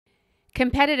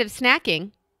competitive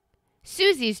snacking,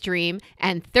 Susie's dream,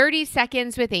 and 30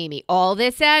 seconds with Amy. All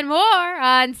this and more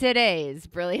on today's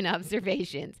Brilliant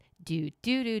Observations. Do,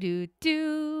 do, do, do,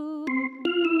 do.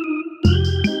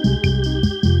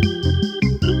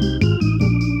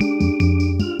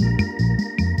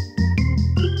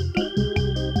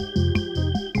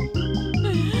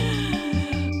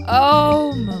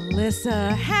 Oh,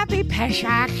 Melissa, happy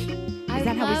Pesach. Is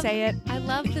that how we say it? I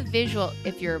love the visual,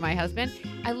 if you're my husband,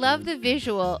 I love the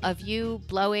visual of you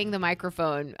blowing the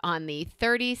microphone on the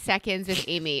 30 seconds with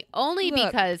Amy, only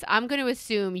because I'm going to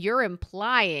assume you're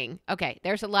implying, okay,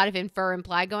 there's a lot of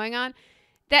imply going on,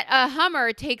 that a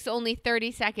Hummer takes only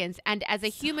 30 seconds. And as a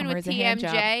human with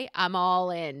TMJ, I'm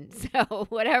all in. So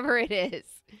whatever it is.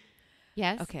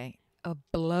 Yes? Okay. A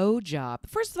blowjob.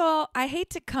 First of all, I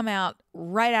hate to come out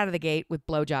right out of the gate with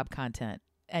blowjob content.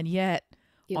 And yet,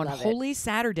 on Holy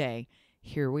Saturday,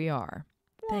 here we are.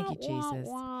 Thank you, Jesus.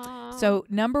 So,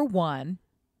 number one,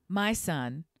 my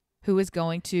son, who is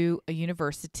going to a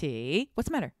university. What's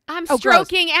the matter? I'm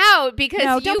stroking out because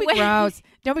no, don't be gross.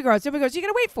 Don't be gross. Don't be gross. You got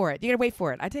to wait for it. You got to wait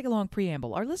for it. I take a long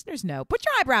preamble. Our listeners know. Put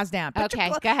your eyebrows down. Go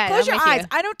ahead. Close your eyes.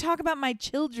 I don't talk about my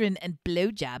children and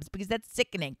blowjobs because that's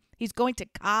sickening. He's going to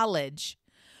college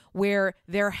where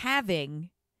they're having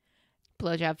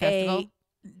blowjob festival.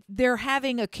 They're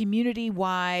having a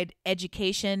community-wide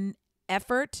education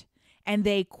effort, and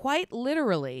they quite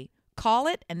literally call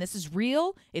it, and this is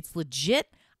real, it's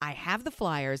legit, I have the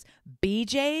flyers,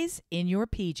 BJ's in your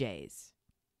PJs.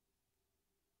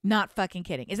 Not fucking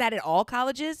kidding. Is that at all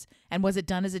colleges? And was it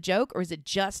done as a joke, or is it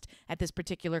just at this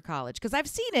particular college? Because I've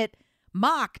seen it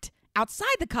mocked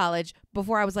outside the college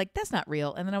before. I was like, that's not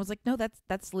real. And then I was like, no,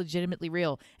 that's legitimately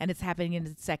real. And it's happening in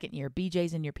the second year.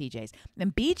 BJ's in your PJs.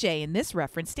 And BJ in this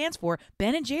reference stands for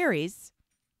Ben and Jerry's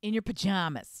in your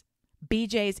pajamas.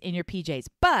 BJ's in your PJs.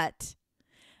 But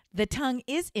the tongue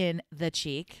is in the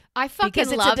cheek. I fucking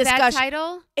love that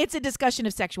title. It's a discussion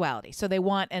of sexuality. So they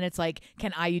want, and it's like,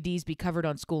 can IUDs be covered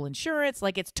on school insurance?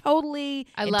 Like, it's totally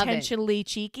intentionally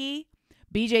cheeky.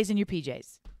 BJ's in your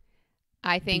PJs.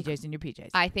 I think PJs in your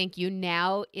PJs. I think you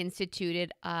now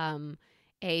instituted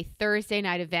a Thursday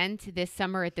night event this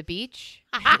summer at the beach.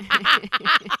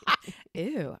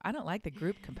 Ew, I don't like the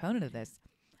group component of this.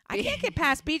 I can't get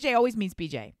past BJ always means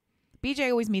BJ. BJ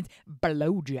always means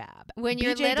blowjob. When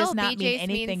you're BJ little, does not BJ's mean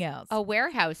anything else. A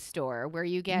warehouse store where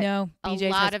you get BJ's a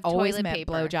lot of always toilet meant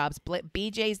paper. Blowjobs.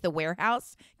 BJ's the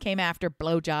warehouse came after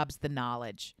blowjobs the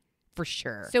knowledge. For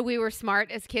sure. So we were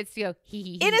smart as kids to go, hee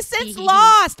hee hee. Innocence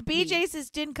lost. BJ's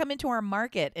didn't come into our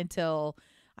market until,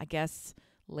 I guess,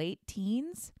 late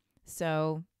teens.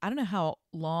 So I don't know how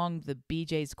long the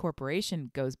BJ's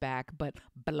Corporation goes back, but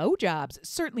blowjobs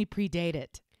certainly predate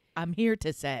it. I'm here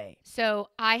to say. So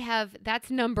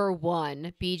that's number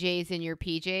one, BJ's in your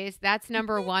PJs. That's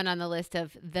number one on the list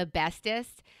of the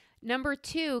bestest. Number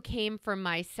two came from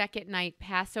my second night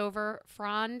Passover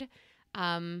frond.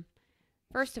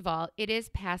 First of all, it is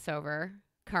Passover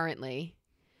currently.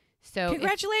 So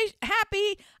congratulations.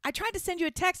 Happy. I tried to send you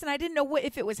a text and I didn't know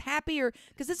if it was happy or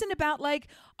because this isn't about like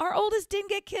our oldest didn't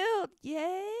get killed.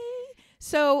 Yay.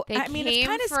 So, it's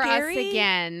kind of scary. Us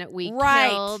again. We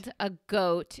killed a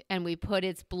goat and we put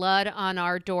its blood on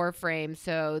our door frame.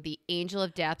 So the angel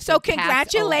of death. So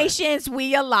congratulations,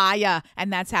 we a liar.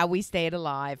 And that's how we stayed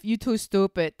alive. You too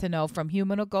stupid to know from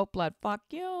human or goat blood. Fuck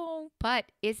you. But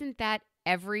isn't that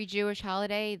every Jewish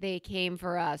holiday? They came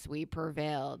for us. We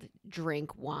prevailed.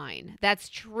 Drink wine. That's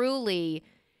truly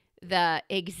the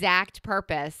exact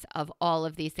purpose of all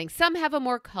of these things. Some have a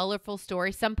more colorful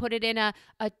story. Some put it in a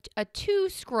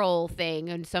 2-scroll thing,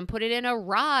 and some put it in a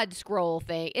rod scroll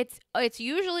thing. It's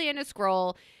usually in a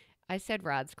scroll. I said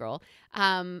rod scroll.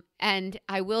 And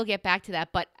I will get back to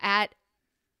that. But at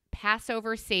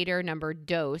Passover Seder number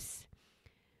dos,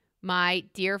 my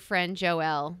dear friend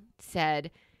Joelle said,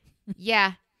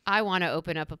 yeah, I want to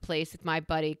open up a place with my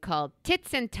buddy called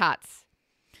Tits and Tots.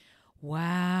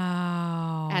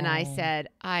 Wow. And I said,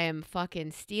 I am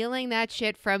fucking stealing that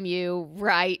shit from you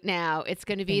right now. It's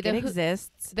going to be it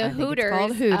exists. The Hooters. It's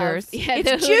called Hooters.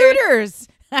 It's Hooters.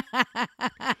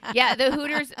 Yeah, the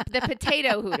Hooters, the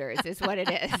potato Hooters is what it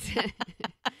is.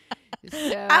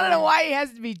 So, I don't know why he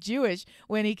has to be Jewish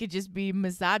when he could just be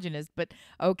misogynist, but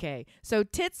okay. So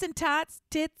Tits and Tots,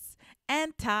 Tits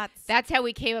and Tots. That's how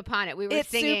we came upon it. We were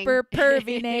singing. It's super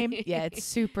pervy name. Yeah, it's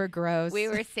super gross. We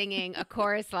were singing a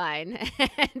chorus line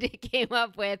and it came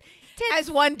up with Tits.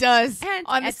 As one does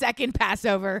on the second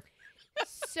Passover.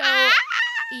 So,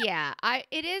 yeah,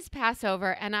 it is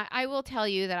Passover, and I will tell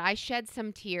you that I shed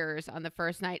some tears on the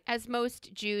first night, as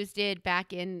most Jews did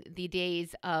back in the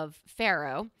days of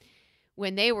Pharaoh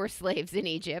when they were slaves in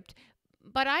Egypt.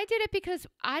 But I did it because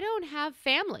I don't have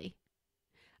family.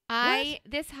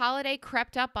 This holiday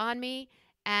crept up on me,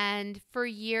 and for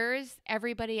years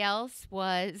everybody else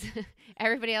was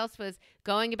everybody else was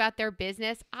going about their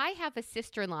business. I have a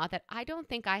sister-in-law that I don't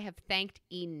think I have thanked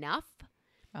enough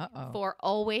for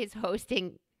always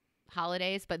hosting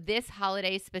holidays, but this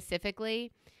holiday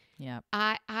specifically, Yeah.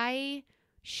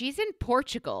 She's in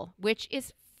Portugal, which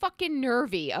is fucking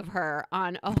nervy of her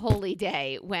on a holy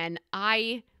day when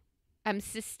I am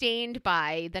sustained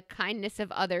by the kindness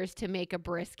of others to make a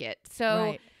brisket.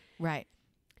 So Right.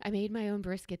 I made my own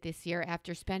brisket this year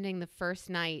after spending the first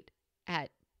night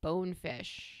at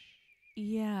Bonefish.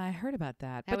 Yeah, I heard about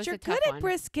that. That But was you're a tough good at one.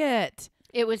 brisket.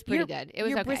 It was pretty good. It was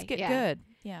your okay. brisket yeah. good.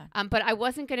 Yeah. But I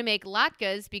wasn't going to make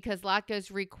latkes because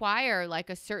latkes require like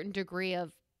a certain degree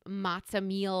of matzo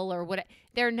meal or what.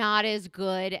 They're not as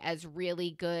good as really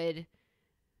good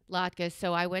latkes.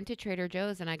 So I went to Trader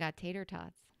Joe's and I got tater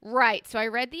tots. Right. So I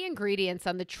read the ingredients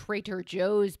on the Trader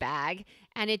Joe's bag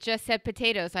and it just said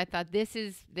potatoes. I thought this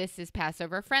is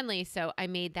Passover friendly. So I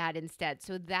made that instead.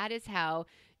 So that is how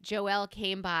Joel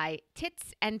came by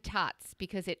Tits and Tots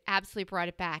because it absolutely brought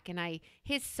it back. And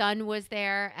his son was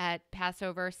there at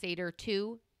Passover Seder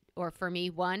 2, or for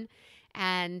me 1.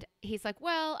 And he's like,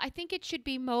 well, I think it should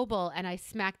be mobile. And I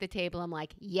smacked the table. I'm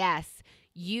like, yes,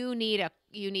 you need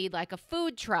like a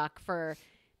food truck for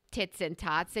Tits and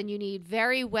Tots, and you need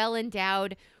very well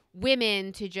endowed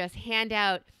women to just hand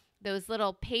out those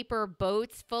little paper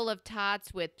boats full of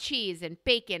tots with cheese and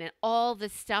bacon and all the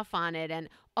stuff on it. And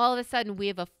all of a sudden we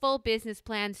have a full business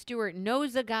plan. Stuart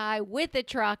knows a guy with a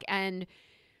truck, and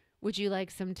would you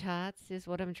like some tots is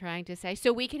what I'm trying to say.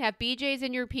 So we can have BJ's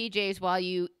in your PJs while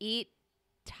you eat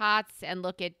tots and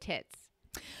look at tits.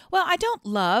 Well, I don't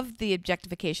love the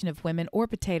objectification of women or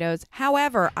potatoes.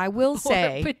 However, I will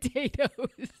say potatoes.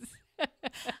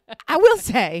 I will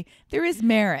say there is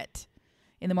merit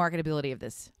in the marketability of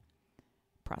this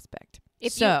prospect.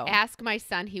 If you ask my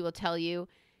son, he will tell you,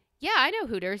 yeah, I know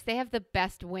Hooters. They have the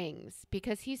best wings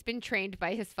because he's been trained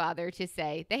by his father to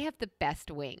say they have the best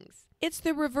wings. It's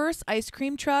the reverse ice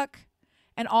cream truck,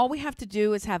 and all we have to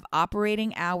do is have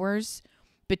operating hours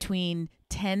between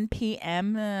 10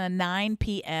 p.m., 9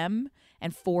 p.m.,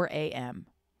 and 4 a.m.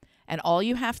 And all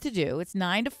you have to do, it's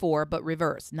 9 to 4, but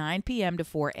reverse, 9 p.m. to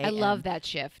 4 a.m. I love that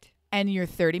shift. And you're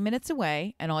 30 minutes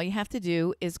away, and all you have to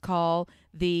do is call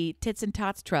the Tits and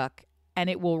Tots truck, and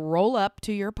it will roll up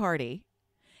to your party.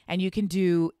 And you can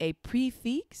do a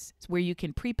prefix where you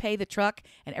can prepay the truck,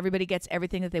 and everybody gets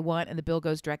everything that they want, and the bill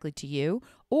goes directly to you.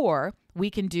 Or we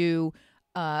can do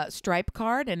Stripe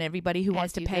card, and everybody who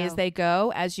wants to pay as they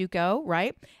go, as you go,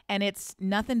 right? And it's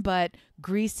nothing but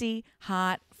greasy,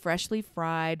 hot, freshly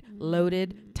fried,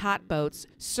 loaded tot boats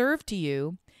served to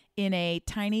you in a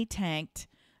tiny tanked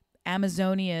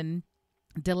Amazonian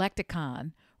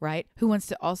delecticon, right? Who wants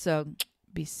to also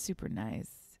be super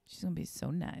nice. She's going to be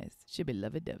so nice. She'll be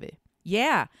lovey-dovey.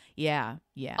 Yeah.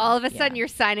 All of a sudden you're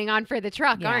signing on for the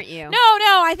truck, aren't you? No,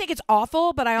 I think it's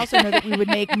awful, but I also know that we would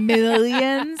make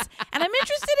millions, and I'm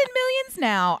interested in millions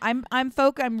now. I'm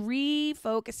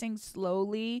refocusing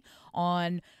slowly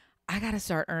on I got to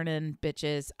start earning,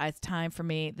 bitches. It's time for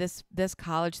me. This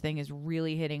college thing is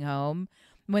really hitting home.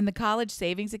 When the college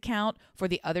savings account for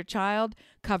the other child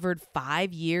covered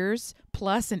 5 years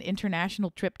plus an international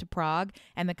trip to Prague,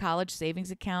 and the college savings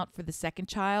account for the second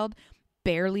child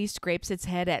barely scrapes its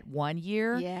head at 1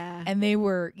 year. Yeah. And they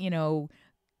were,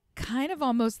 kind of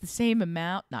almost the same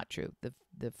amount. Not true.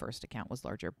 The first account was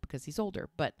larger because he's older.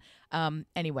 But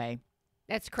anyway.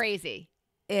 That's crazy.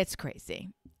 It's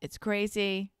crazy. It's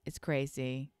crazy. It's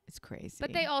crazy. It's crazy.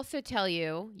 But they also tell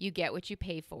you get what you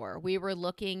pay for. We were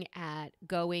looking at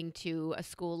going to a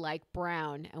school like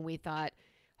Brown, and we thought,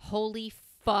 holy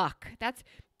fuck, that's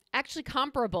actually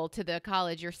comparable to the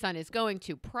college your son is going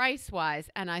to price-wise.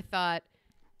 And I thought,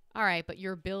 all right, but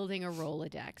you're building a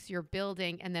Rolodex.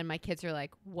 And then my kids are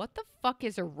like, what the fuck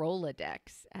is a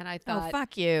Rolodex? And I thought, oh,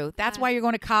 fuck you. That's why you're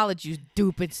going to college, you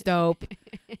stupid stope.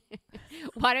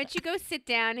 Why don't you go sit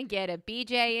down and get a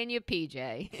BJ in your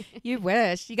PJ? You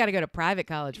wish. You got to go to private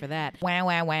college for that. Wah,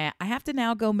 wah, wah. I have to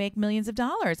now go make millions of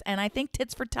dollars. And I think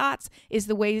Tits for Tots is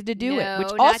the way to do it,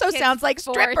 which also sounds like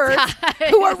strippers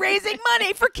who are raising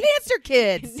money for cancer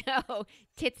kids. No,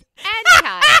 Tits and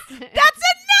Tots. That's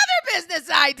another business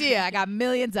idea. I got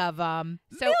millions of them.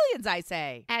 Millions, I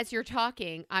say. As you're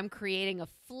talking, I'm creating a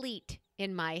fleet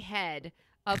in my head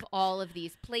of all of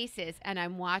these places, and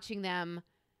I'm watching them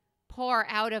pour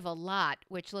out of a lot,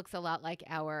 which looks a lot like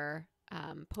our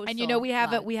postal. And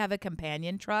we have a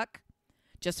companion truck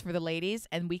just for the ladies,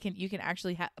 and you can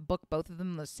actually book both of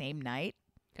them the same night.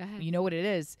 Go ahead. You know what it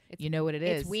is. You know what it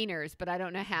is. It's wieners, but I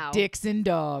don't know how. Dicks and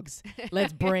dogs.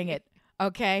 Let's bring it.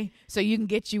 Okay? So you can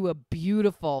get you a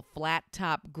beautiful flat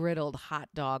top griddled hot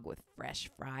dog with fresh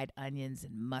fried onions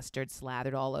and mustard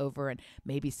slathered all over, and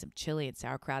maybe some chili and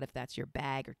sauerkraut if that's your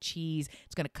bag, or cheese.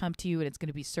 It's going to come to you, and it's going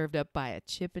to be served up by a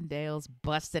Chippendales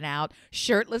busting out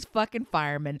shirtless fucking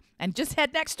fireman. And just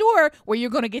head next door where you're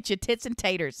going to get your tits and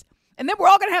taters. And then we're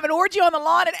all going to have an orgy on the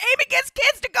lawn, and Amy gets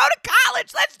kids to go to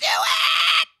college. Let's do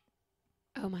it!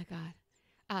 Oh, my God.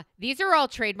 These are all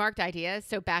trademarked ideas,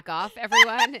 so back off,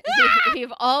 everyone.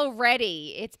 We've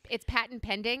already, it's patent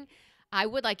pending. I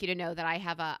would like you to know that I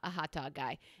have a hot dog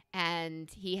guy, and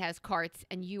he has carts,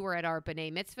 and you were at our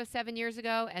B'nai Mitzvah 7 years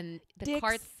ago, and the Dicks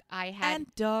carts I had.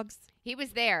 And dogs. He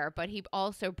was there, but he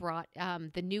also brought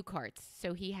the new carts.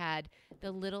 So he had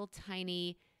the little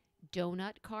tiny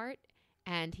donut cart,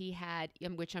 and he had,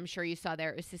 which I'm sure you saw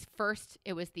there,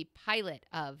 it was the pilot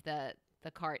of the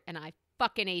cart, and I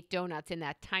fucking ate donuts in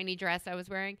that tiny dress I was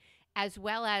wearing, as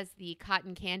well as the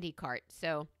cotton candy cart.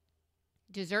 So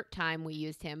dessert time we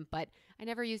used him, but I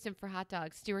never used him for hot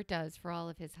dogs. Stuart does for all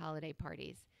of his holiday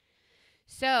parties.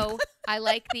 So I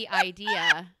like the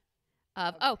idea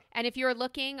of, and if you're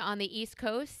looking on the East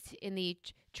Coast in the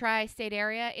tri-state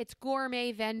area, it's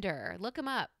Gourmet Vendor. Look him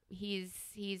up. He's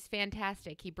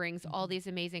fantastic. He brings all these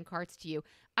amazing carts to you.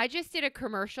 I just did a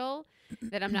commercial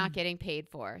that I'm not getting paid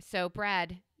for. So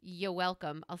Brad, you're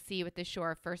welcome. I'll see you at the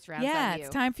shore. First round. Yeah, it's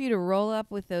time for you to roll up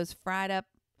with those fried up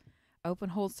open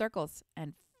hole circles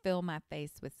and fill my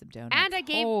face with some donuts. And I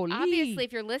gave, obviously,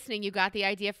 if you're listening, you got the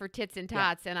idea for Tits and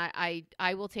Tots, and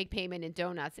I will take payment in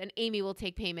donuts, and Amy will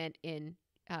take payment in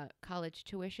college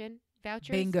tuition vouchers.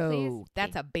 Bingo. Please.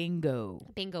 That's a bingo.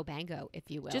 Bingo bango,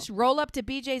 if you will. Just roll up to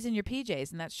BJ's in your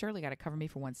PJs, and that's surely got to cover me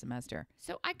for one semester.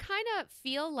 So I kind of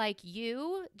feel like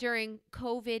you during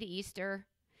COVID Easter.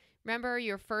 Remember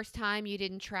your first time you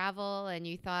didn't travel and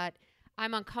you thought,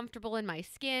 I'm uncomfortable in my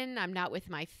skin. I'm not with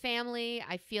my family.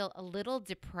 I feel a little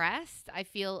depressed. I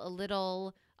feel a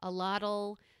little,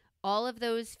 all of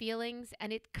those feelings.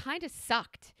 And it kind of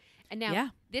sucked. And now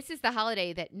this is the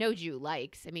holiday that no Jew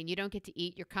likes. I mean, you don't get to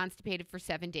eat. You're constipated for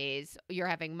 7 days. You're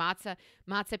having matzah.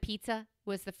 Matzah pizza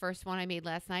was the first one I made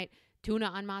last night. Tuna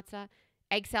on matzah,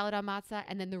 egg salad on matzah.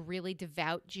 And then the really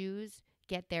devout Jews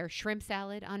get their shrimp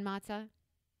salad on matzah.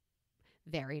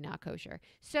 Very not kosher.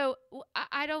 So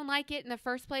I don't like it in the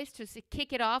first place. To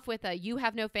kick it off with a you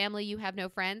have no family, you have no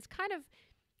friends kind of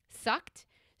sucked.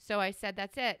 So I said,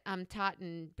 that's it. I'm tot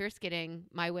and biscuiting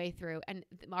my way through. And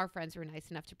our friends were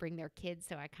nice enough to bring their kids.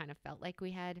 So I kind of felt like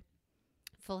we had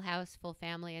full house, full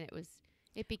family. And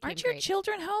it became Aren't your great.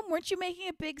 children home? Weren't you making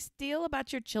a big deal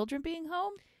about your children being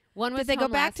home? One was Did they go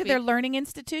home back last to week. their learning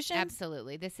institutions?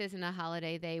 Absolutely. This isn't a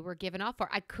holiday they were given off for.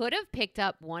 I could have picked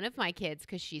up one of my kids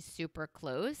because she's super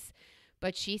close,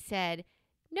 but she said,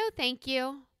 no, thank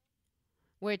you,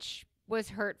 which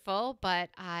was hurtful, but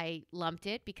I lumped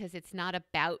it because it's not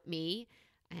about me,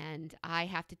 and I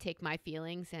have to take my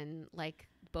feelings and, like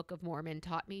Book of Mormon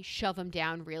taught me, shove them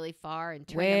down really far and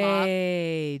turn them off.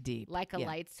 Way deep. Like a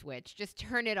light switch. Just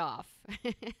turn it off.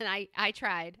 And I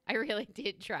tried. I really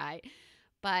did try.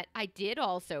 But I did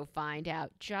also find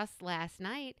out just last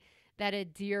night that a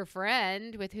dear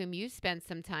friend with whom you spent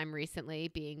some time recently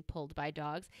being pulled by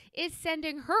dogs is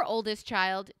sending her oldest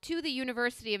child to the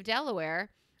University of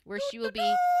Delaware, where she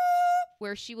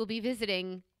will be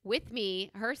visiting with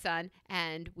me, her son,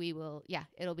 and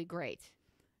it'll be great.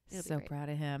 So proud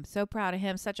of him. So proud of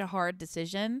him. Such a hard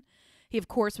decision. He, of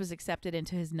course, was accepted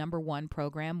into his #1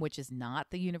 program, which is not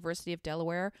the University of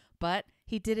Delaware, but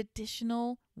he did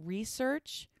additional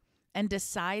research and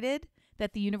decided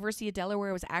that the University of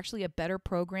Delaware was actually a better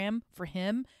program for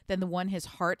him than the one his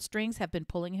heartstrings have been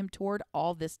pulling him toward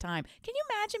all this time. Can you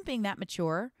imagine being that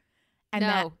mature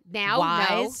and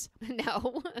wise?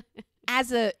 No.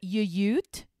 As a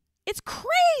youth? It's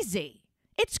crazy.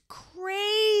 It's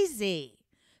crazy.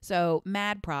 So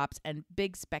mad props and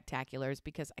big spectaculars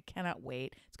because I cannot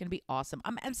wait. It's going to be awesome.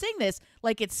 I'm saying this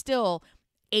like it's still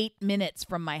 8 minutes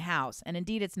from my house. And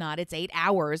indeed it's not. It's 8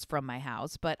 hours from my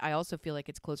house. But I also feel like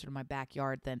it's closer to my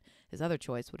backyard than his other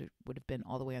choice would have been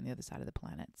all the way on the other side of the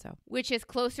planet. So which is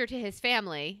closer to his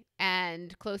family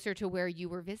and closer to where you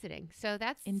were visiting. So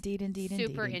that's indeed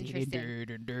super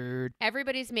interesting.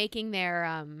 Everybody's making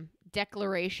their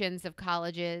declarations of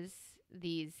colleges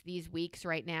these weeks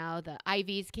right now. The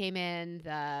Ivies came in,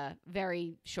 the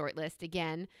very short list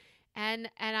again. And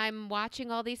I'm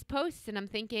watching all these posts and I'm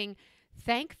thinking,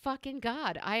 thank fucking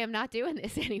God, I am not doing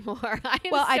this anymore.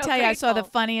 Well, I tell you, I saw the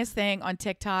grateful. funniest thing on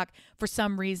TikTok. For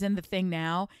some reason, the thing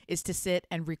now is to sit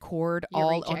and record Your all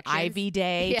on rejections? Ivy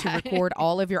Day, to Yeah. record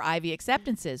all of your Ivy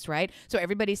acceptances, right? So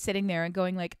everybody's sitting there and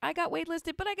going like, I got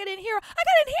waitlisted, but I got in here. I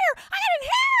got in here. I got in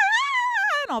here.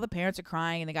 Ah! And all the parents are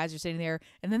crying and the guys are sitting there.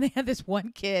 And then they had this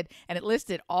one kid and it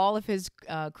listed all of his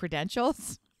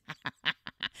credentials.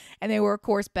 And they were, of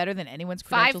course, better than anyone's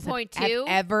credentials have 5.2?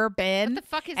 ever been. What the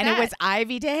fuck is and that? it was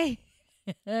Ivy Day.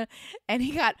 And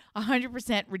he got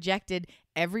 100% rejected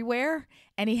everywhere.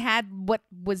 And he had what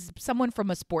was someone from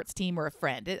a sports team or a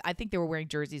friend. I think they were wearing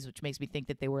jerseys, which makes me think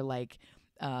that they were like,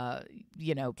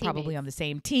 probably on the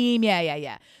same team.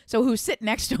 Yeah. So who's sitting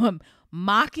next to him,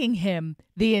 mocking him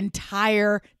the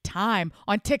entire time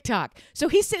on TikTok. So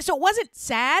he said, so it wasn't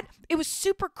sad. It was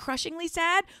super crushingly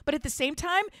sad. But at the same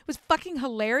time, it was fucking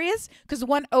hilarious. Because the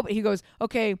one, he goes,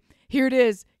 okay, here it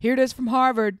is. Here it is from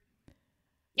Harvard.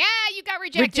 Yeah, you got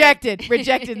rejected.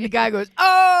 Rejected. And the guy goes,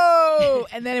 oh.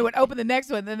 And then it would open the next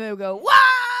one. And then they would go,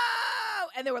 whoa.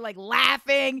 And they were like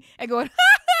laughing and going,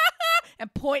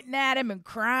 and pointing at him and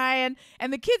crying.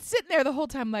 And the kid's sitting there the whole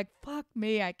time like, fuck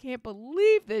me, I can't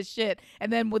believe this shit.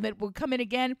 And then when it would come in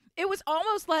again, it was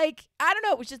almost like, I don't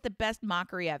know, it was just the best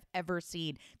mockery I've ever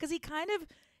seen. Because he kind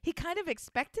of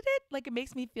expected it. Like, it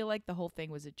makes me feel like the whole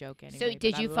thing was a joke anyway. So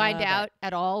did you find out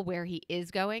at all where he is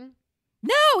going?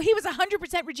 No, he was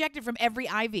 100% rejected from every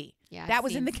Ivy. Yeah, that I've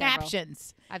was in seen the several.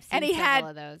 captions. I've seen And he several had,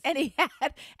 of those.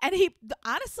 and he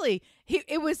honestly,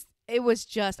 it was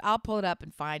just, I'll pull it up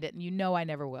and find it, and you know I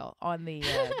never will, on the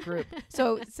group.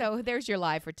 So there's your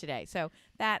lie for today. So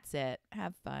that's it.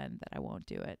 Have fun that I won't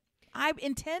do it. I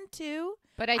intend to.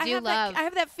 But I have love. I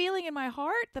have that feeling in my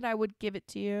heart that I would give it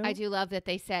to you. I do love that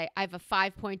they say I have a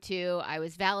 5.2. I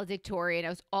was valedictorian. I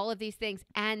was all of these things,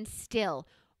 and still,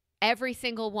 every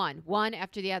single one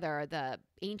after the other, the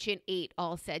ancient 8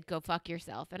 all said, "Go fuck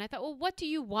yourself." And I thought, well, what do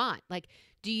you want? Like,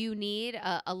 do you need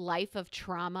a life of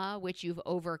trauma which you've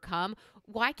overcome?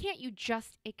 Why can't you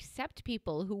just accept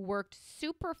people who worked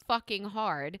super fucking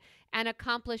hard and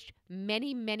accomplished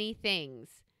many, many things?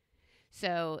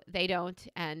 So they don't,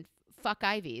 and fuck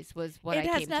Ivies was what I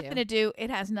came to. It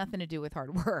has nothing to do with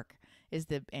hard work is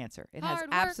the answer. It has Hard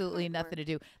work, absolutely hard nothing work. to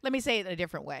do. Let me say it in a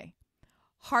different way.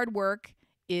 Hard work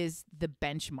is the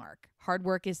benchmark. Hard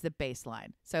work is the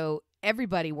baseline. So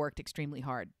everybody worked extremely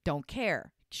hard. Don't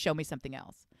care. Show me something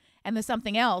else. And the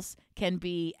something else can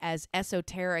be as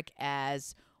esoteric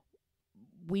as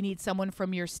we need someone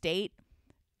from your state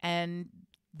and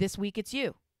this week it's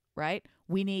you, right?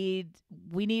 We need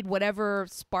whatever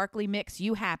sparkly mix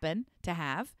you happen to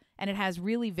have, and it has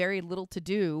really very little to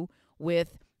do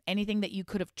with anything that you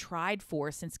could have tried for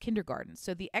since kindergarten.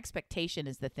 So the expectation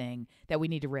is the thing that we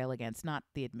need to rail against, not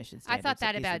the admission I standards. thought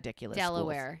that of these about ridiculous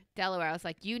Delaware. Delaware. I was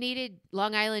like, you needed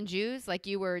Long Island Jews, like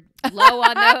you were low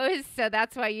on those, so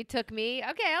that's why you took me.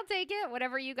 Okay, I'll take it.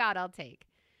 Whatever you got, I'll take.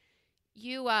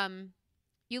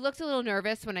 You looked a little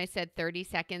nervous when I said 30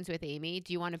 seconds with Amy.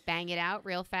 Do you want to bang it out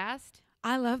real fast?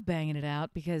 I love banging it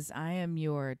out because I am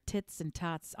your Tits and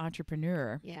Tots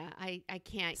entrepreneur. Yeah, I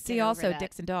can't. See, get over also that.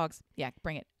 dicks and dogs. Yeah,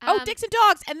 bring it. Um, Dicks and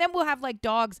dogs. And then we'll have like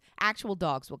dogs, actual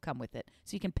dogs will come with it.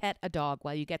 So you can pet a dog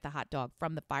while you get the hot dog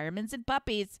from the Firemen's and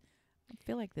Puppies. I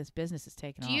feel like this business is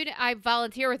taking off. I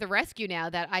volunteer with a rescue now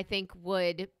that I think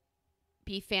would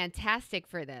be fantastic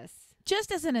for this.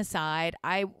 Just as an aside,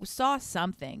 I saw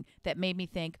something that made me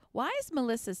think, why is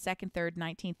Melissa's second, third,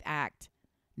 19th act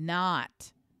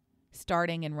not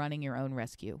starting and running your own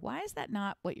rescue? Why is that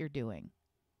not what you're doing?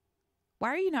 Why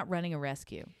are you not running a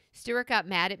rescue? Stuart got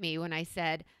mad at me when I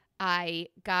said I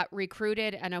got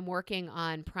recruited and I'm working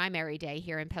on primary day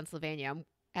here in Pennsylvania.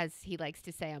 As he likes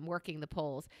to say, I'm working the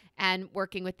polls and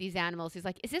working with these animals. He's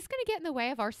like, is this going to get in the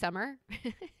way of our summer?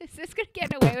 Is this going to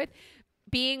get in the way with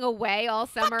being away all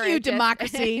summer? Fuck you, and just-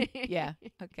 democracy. Yeah,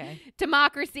 okay.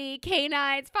 Democracy,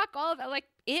 canines, fuck all of it. Like,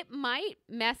 it might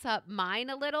mess up mine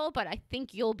a little, but I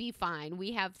think you'll be fine.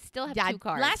 We still have 2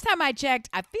 cars. Last time I checked,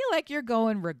 I feel like you're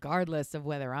going regardless of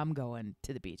whether I'm going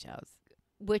to the beach house.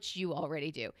 Which you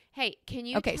already do. Hey, can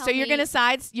you Okay, tell so me,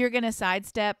 you're gonna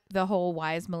sidestep the whole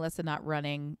why is Melissa not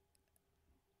running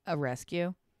a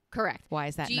rescue? Correct. Why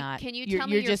is that Do you- not? can you you're, tell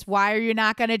me you're your- just why are you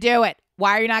not gonna do it?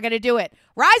 Why are you not gonna do it?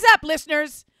 Rise up,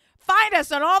 listeners! Find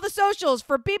us on all the socials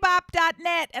for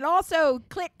bebop.net and also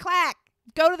click clack.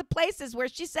 Go to the places where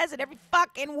she says it every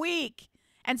fucking week.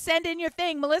 And send in your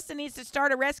thing. Melissa needs to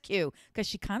start a rescue because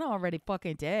she kind of already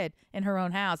fucking did in her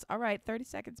own house. All right, 30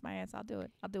 seconds, my ass. I'll do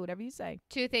it. I'll do whatever you say.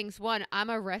 Two things. One, I'm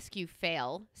a rescue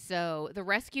fail, so the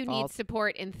rescue needs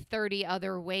support in 30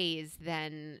 other ways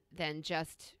than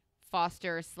just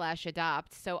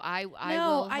foster/adopt. So I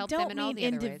will help them in all the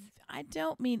other ways. I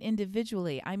don't mean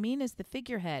individually. I mean as the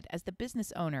figurehead, as the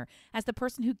business owner, as the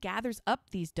person who gathers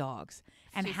up these dogs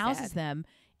and houses them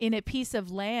in a piece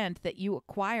of land that you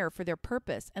acquire for their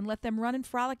purpose and let them run and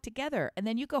frolic together. And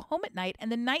then you go home at night and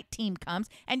the night team comes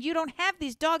and you don't have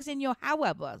these dogs in your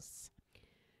house.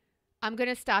 I'm going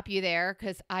to stop you there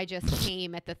because I just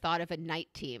came at the thought of a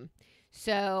night team.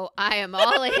 So I am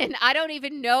all in. I don't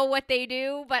even know what they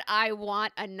do, but I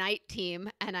want a night team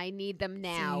and I need them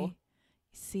now.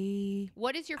 See?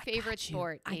 What is your favorite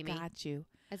sport, Amy? I got you.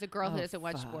 As a girl who doesn't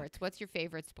watch sports, what's your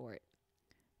favorite sport?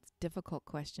 Difficult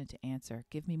question to answer.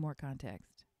 Give me more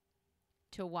context.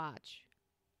 To watch.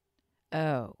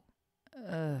 Oh.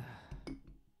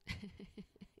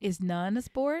 Is none a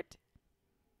sport?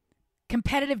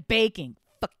 Competitive baking.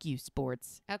 Fuck you,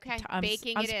 sports. Okay,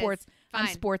 baking I'm sports. Is. Fine.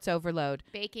 I'm sports overload.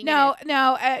 Baking No.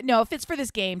 If it's for this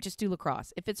game, just do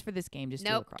lacrosse. If it's for this game, just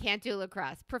do lacrosse. Nope, can't do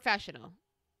lacrosse. Professional.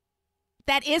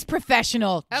 That is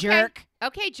professional, jerk.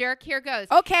 Okay, jerk. Here goes.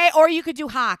 Okay, or you could do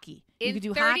hockey. You could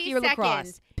do 30 hockey or lacrosse.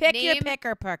 seconds, Pick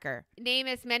your picker. Name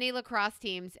as many lacrosse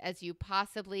teams as you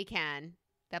possibly can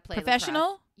that play professional?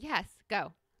 lacrosse. Yes,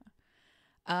 go.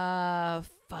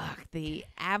 Fuck the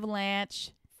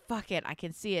Avalanche. Fuck it, I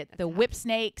can see it. The Whip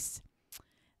Snakes,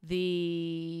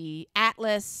 the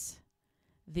Atlas,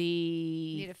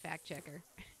 Need a fact checker.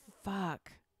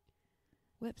 Fuck.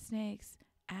 Whip Snakes,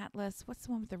 Atlas. What's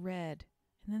the one with the red?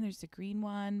 And then there's the green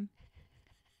one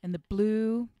and the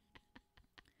blue.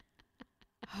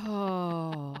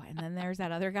 Oh, and then there's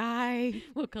that other guy.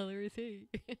 What color is he?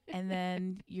 And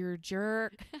then your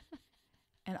jerk.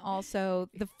 And also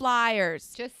the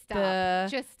Flyers. Just stop.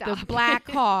 The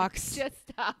Blackhawks. Just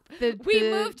stop.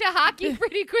 We moved to hockey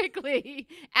pretty quickly.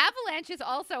 Avalanche is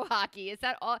also hockey. Is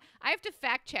that all? I have to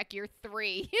fact check your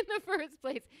three in the first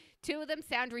place. Two of them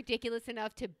sound ridiculous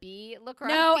enough to be lacrosse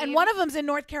No, teams. and one of them's in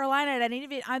North Carolina. And I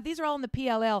didn't even. These are all in the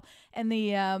PLL, and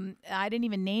the I didn't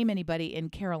even name anybody in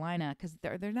Carolina because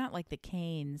they're not like the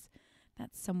Canes.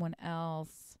 That's someone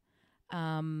else.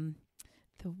 The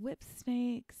Whip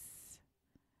Snakes.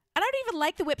 I don't even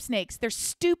like the Whip Snakes. They're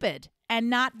stupid and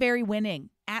not very winning.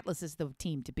 Atlas is the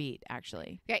team to beat,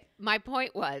 actually. Okay, my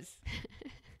point was,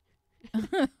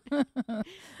 not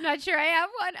sure I have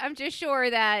one. I'm just sure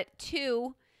that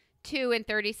two in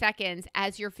 30 seconds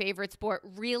as your favorite sport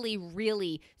really,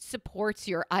 really supports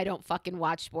your I don't fucking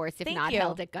watch sports if not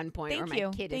held at gunpoint or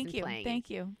my kid isn't playing. Thank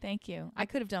you. I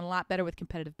could have done a lot better with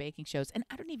competitive baking shows, and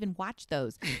I don't even watch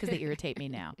those because they irritate me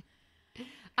now.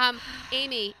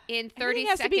 Amy, in 30 Everything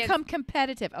has seconds. to become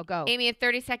competitive. Oh, go. Amy, in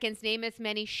 30 seconds, name as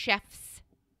many chefs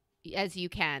as you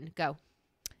can. Go.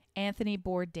 Anthony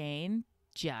Bourdain,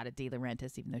 Giada De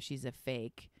Laurentiis, even though she's a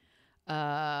fake.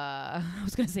 I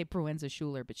was going to say Proenza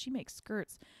Schuler, but she makes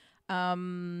skirts.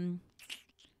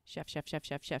 Chef.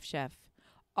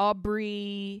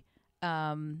 Aubrey,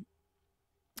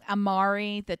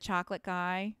 Amari, the chocolate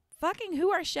guy. Fucking who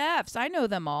are chefs? I know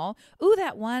them all. Ooh,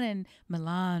 that one in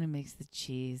Milan who makes the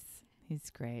cheese.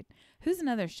 He's great. Who's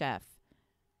another chef?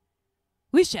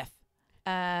 Who's chef?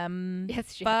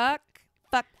 Yes, chef.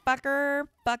 Fucker,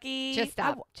 Bucky. Just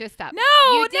stop. No,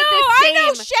 I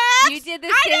know chefs. You did the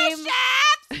I same. know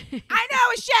chefs. I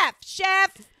know a chef.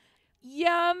 Chef.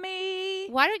 Yummy.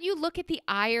 Why don't you look at the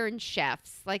Iron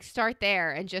Chefs? Like, start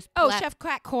there and just. Chef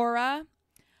Quack Cora.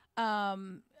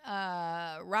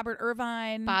 Robert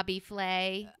Irvine, Bobby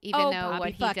Flay, even though Bobby what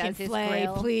he fucking does is Flay,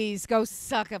 grill. please go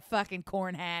suck a fucking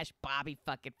corn hash, Bobby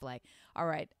fucking Flay. All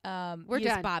right, we're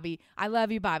done. Bobby, I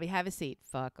love you, Bobby. Have a seat.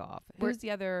 Fuck off. Who's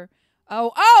the other?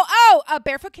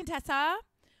 Barefoot Contessa.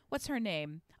 What's her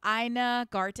name? Ina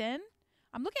Garten.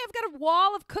 I'm looking. I've got a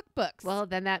wall of cookbooks. Well,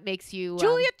 then that makes you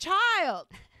Julia Child.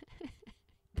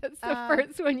 That's the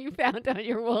first one you found on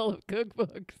your wall of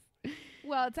cookbooks.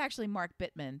 Well, it's actually Mark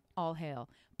Bittman. All hail.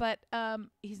 But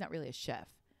he's not really a chef.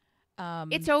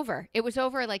 It's over. It was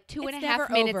over like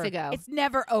 2.5 minutes ago. It's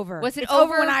never over. Was it it's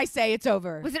over when I say it's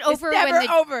over? Was it over it's when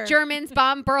the over. Germans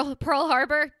bombed Pearl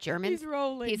Harbor? Germans? He's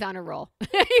rolling. He's on a roll.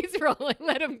 He's rolling.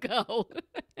 Let him go.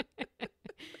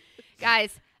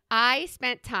 Guys, I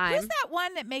spent time. Who's that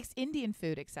one that makes Indian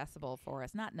food accessible for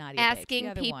us? Not Nadia asking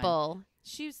Bakes, the other people. One.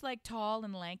 She's like tall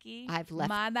and lanky. I've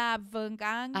left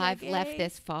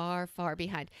this far, far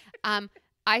behind.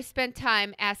 I spent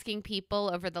time asking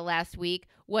people over the last week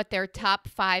what their top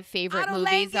 5 favorite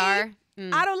movies are.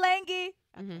 Otto Lange.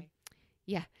 Mm-hmm.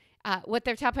 Yeah. what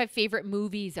their top 5 favorite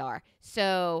movies are.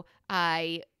 So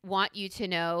I want you to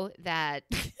know that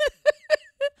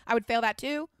I would fail that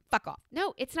too. Fuck off.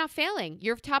 no, it's not failing.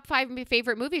 Your top 5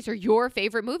 favorite movies are your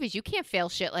favorite movies. You can't fail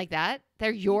shit like that.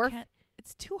 They're your.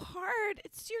 It's too hard.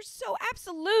 You're so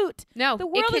absolute. No, the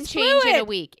world it can is change fluid. in a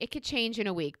week. It could change in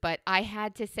a week, but I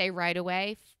had to say right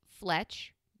away,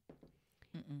 Fletch.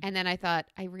 And then I thought,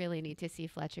 I really need to see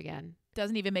Fletch again.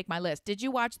 Doesn't even make my list. Did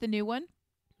you watch the new one?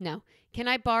 No. Can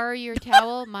I borrow your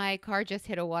towel? My car just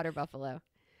hit a water buffalo.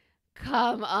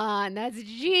 Come on. That's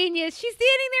genius. She's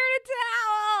standing there in a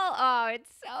towel. Oh, it's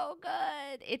so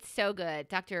good. It's so good.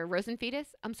 Dr. Rosenfetus?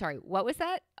 I'm sorry. What was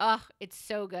that? Oh, it's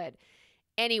so good.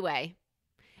 Anyway,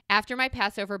 after my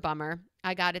Passover bummer,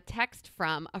 I got a text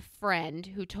from a friend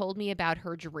who told me about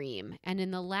her dream. And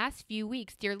in the last few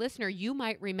weeks, dear listener, you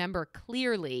might remember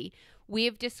clearly, we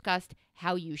have discussed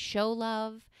how you show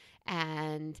love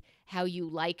and how you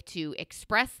like to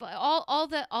express all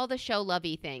the show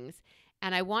lovey things.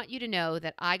 And I want you to know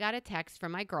that I got a text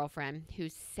from my girlfriend who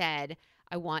said,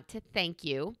 I want to thank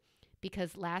you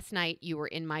because last night you were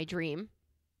in my dream.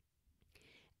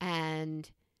 And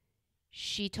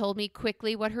she told me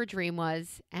quickly what her dream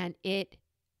was, and it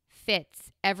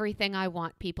fits everything I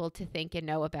want people to think and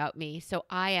know about me. So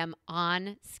I am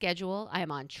on schedule. I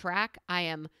am on track. I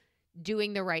am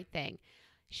doing the right thing.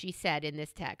 She said in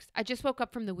this text, I just woke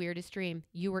up from the weirdest dream.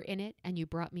 You were in it, and you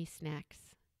brought me snacks.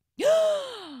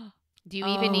 Do you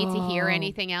even need to hear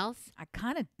anything else? I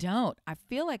kind of don't. I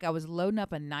feel like I was loading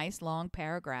up a nice long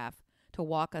paragraph to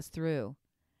walk us through.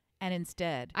 And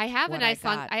instead, I have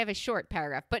I have a short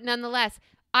paragraph, but nonetheless,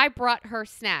 I brought her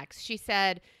snacks. She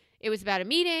said it was about a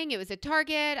meeting. It was at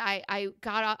Target. I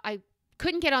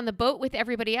couldn't get on the boat with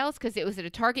everybody else because it was at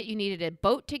a Target. You needed a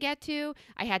boat to get to.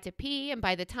 I had to pee. And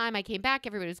by the time I came back,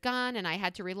 everybody was gone. And I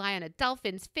had to rely on a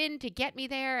dolphin's fin to get me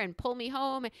there and pull me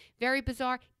home. Very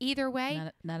bizarre. Either way.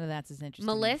 None of that's as interesting.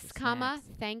 Melissa, as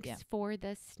thanks for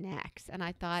the snacks. And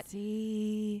I thought,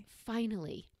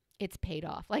 finally, it's paid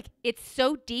off. Like, it's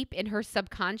so deep in her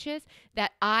subconscious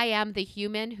that I am the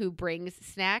human who brings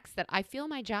snacks that I feel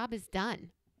my job is done.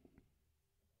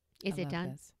 Is it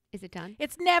done? Is it done?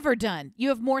 It's never done. You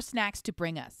have more snacks to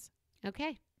bring us.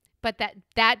 Okay. But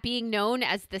that being known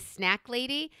as the snack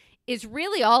lady is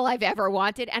really all I've ever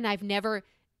wanted. And I've never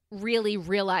really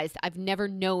realized, I've never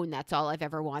known that's all I've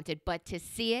ever wanted. But to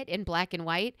see it in black and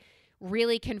white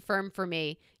really confirmed for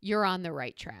me, you're on the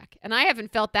right track. And I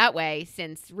haven't felt that way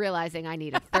since realizing I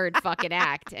need a third fucking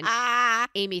act. And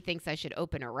Amy thinks I should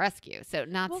open a rescue. So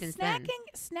since then.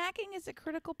 Snacking is a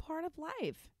critical part of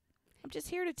life. I'm just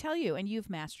here to tell you, and you've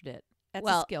mastered it. That's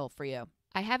a skill for you.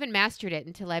 I haven't mastered it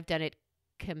until I've done it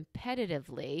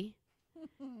competitively,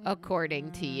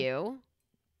 according to you.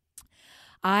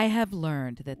 I have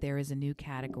learned that there is a new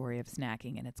category of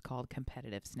snacking, and it's called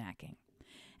competitive snacking.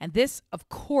 And this, of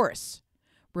course,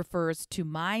 refers to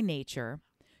my nature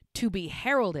to be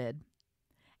heralded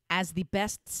as the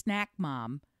best snack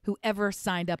mom who ever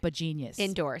signed up a genius.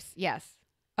 Endorse, yes.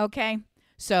 Okay,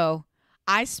 so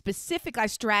I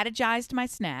strategized my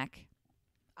snack.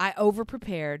 I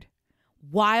over-prepared,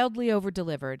 wildly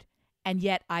over-delivered, and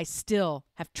yet I still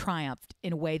have triumphed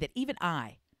in a way that even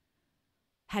I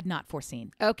had not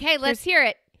foreseen. Okay, let's hear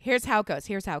it. Here's how it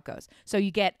goes. So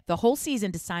you get the whole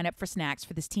season to sign up for snacks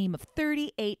for this team of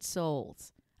 38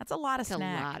 souls. That's a lot of snacks.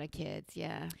 That's a lot of kids,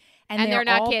 yeah. And they're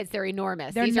not kids. They're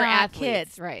enormous. These are athletes.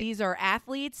 Kids. Right. These are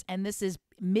athletes, and this is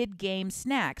mid-game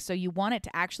snacks. So you want it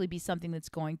to actually be something that's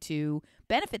going to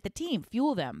benefit the team,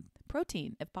 fuel them,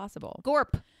 protein if possible.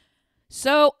 Gorp.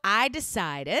 So I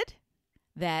decided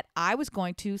that I was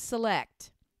going to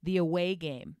select the away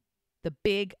game, the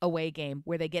big away game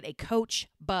where they get a coach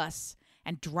bus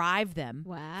and drive them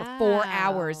for 4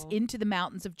 hours into the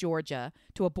mountains of Georgia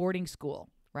to a boarding school,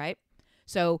 right?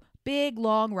 So big,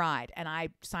 long ride. And I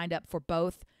signed up for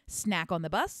both snack on the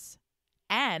bus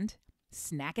and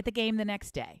snack at the game the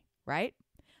next day, right?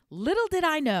 Little did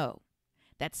I know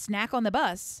that snack on the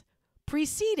bus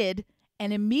preceded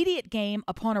an immediate game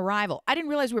upon arrival. I didn't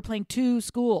realize we were playing 2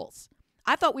 schools.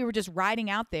 I thought we were just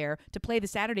riding out there to play the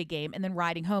Saturday game and then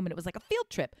riding home, and it was like a field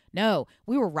trip. No,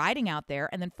 we were riding out there,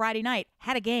 and then Friday night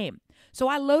had a game. So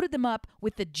I loaded them up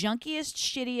with the junkiest,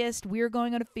 shittiest, we're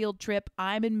going on a field trip,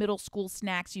 I'm in middle school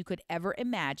snacks you could ever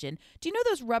imagine. Do you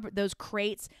know those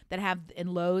crates that have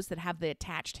in Lowe's that have the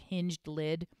attached hinged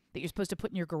lid that you're supposed to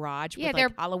put in your garage with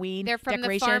like Halloween They're from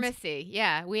decorations? The pharmacy.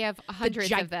 Yeah, we have hundreds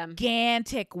of them.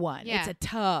 Gigantic one. Yeah. It's a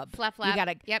tub. Flap. You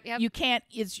gotta. Yep. You can't.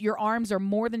 Your arms are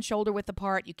more than shoulder width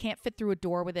apart. You can't fit through a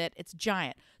door with it. It's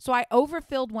giant. So I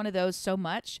overfilled one of those so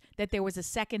much that there was a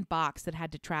second box that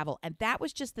had to travel, and that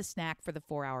was just the snack for the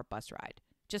 4-hour bus ride.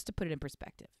 just to put it in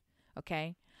perspective.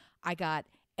 Okay? I got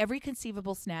every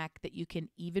conceivable snack that you can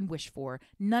even wish for.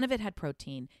 None of it had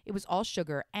protein. It was all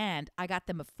sugar. And I got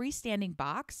them a freestanding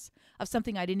box of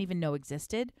something I didn't even know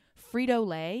existed.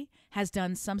 Frito-Lay has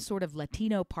done some sort of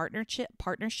Latino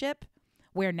partnership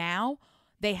where now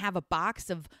they have a box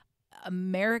of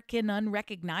American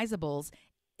unrecognizables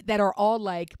that are all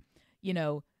like, you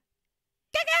know,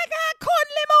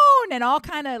 corn limon and all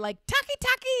kind of like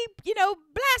taki, you know,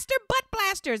 blaster, butt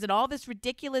blasters and all this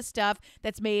ridiculous stuff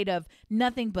that's made of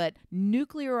nothing but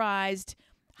nuclearized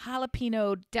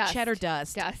jalapeno Dust. cheddar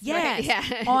dust. Yes. Right?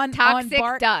 Yeah. On Toxic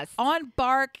bark, dust. on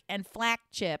bark and flax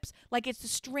chips. Like it's the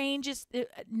strangest.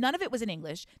 None of it was in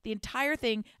English. The entire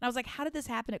thing. And I was like, how did this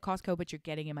happen at Costco? But you're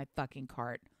getting in my fucking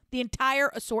cart. The entire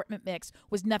assortment mix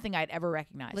was nothing I'd ever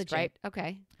recognized. Legit. Right?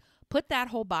 Okay. Put that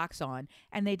whole box on,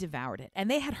 and they devoured it.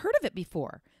 And they had heard of it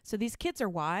before. So these kids are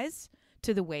wise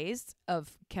to the ways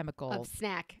of chemical Of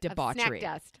snack debauchery. Of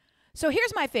snack dust. So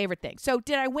here's my favorite thing. So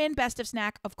did I win Best of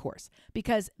Snack? Of course.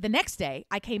 Because the next day,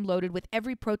 I came loaded with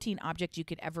every protein object you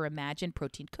could ever imagine.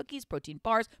 Protein cookies, protein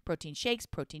bars, protein shakes,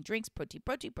 protein drinks,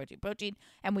 protein.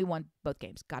 And we won both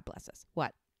games. God bless us.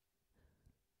 What?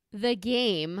 The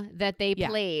game that they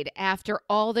played after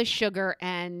all the sugar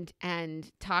and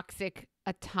toxic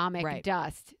atomic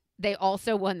dust, they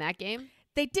also won that game?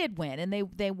 They did win, and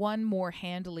they won more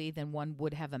handily than one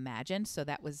would have imagined. So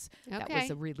that was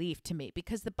a relief to me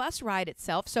because the bus ride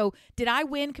itself. So did I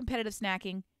win competitive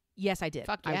snacking? Yes, I did.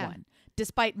 Fuck yeah. I won,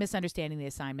 despite misunderstanding the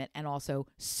assignment and also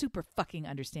super fucking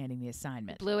understanding the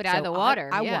assignment. Blew it out of the water.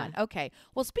 I won. Okay.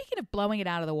 Well, speaking of blowing it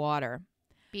out of the water,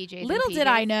 BJ's little did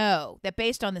I know that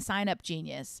based on the sign-up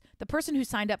genius, the person who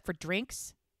signed up for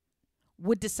drinks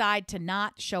would decide to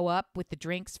not show up with the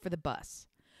drinks for the bus.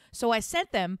 So I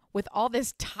sent them with all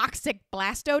this toxic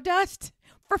blasto dust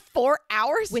for 4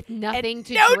 hours. With nothing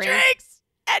to no drink. Drinks!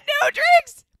 And no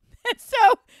drinks! And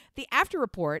so the after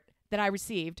report that I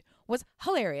received was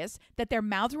hilarious, that their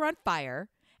mouths were on fire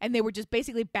and they were just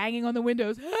basically banging on the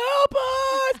windows, help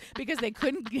us! Because they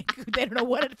don't know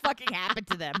what had fucking happened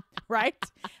to them, right?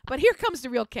 But here comes the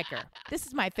real kicker. This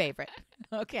is my favorite,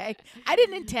 okay? I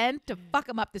didn't intend to fuck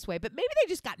them up this way, but maybe they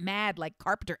just got mad like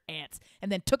carpenter ants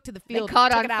and then took to the field. They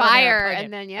caught and on took it out of their fire opponent.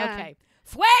 and then, yeah. Okay.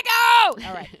 Fuego!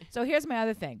 All right. So here's my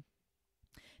other thing.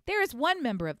 There is one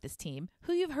member of this team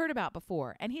who you've heard about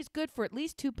before, and he's good for at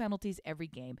least 2 penalties every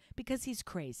game because he's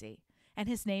crazy. And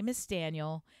his name is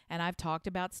Staniel, and I've talked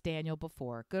about Staniel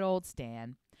before. Good old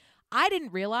Stan. I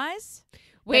didn't realize.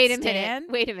 Wait a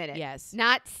minute. Yes.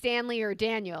 Not Stanley or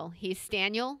Daniel. He's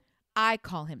Staniel? I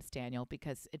call him Staniel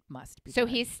because it must be. So done.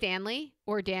 he's Stanley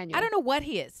or Daniel? I don't know what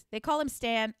he is. They call him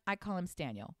Stan. I call him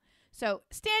Staniel. So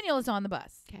Staniel is on the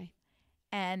bus. Okay.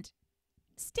 And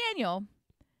Staniel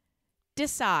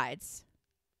decides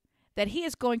that he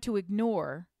is going to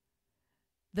ignore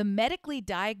the medically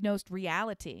diagnosed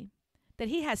reality that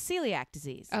he has celiac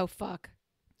disease. Oh, fuck.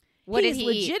 What did he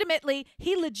legitimately eat?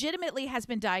 He legitimately has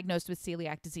been diagnosed with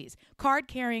celiac disease.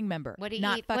 Card-carrying member. What did he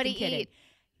not eat? fucking What did he kidding. eat?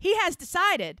 He has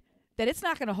decided that it's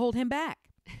not going to hold him back.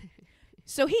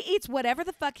 So he eats whatever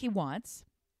the fuck he wants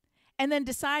and then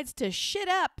decides to shit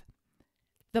up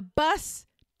the bus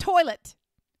toilet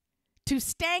to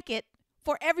stank it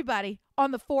for everybody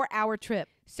on the 4-hour trip.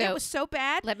 So it was so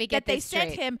bad. Let me get that this they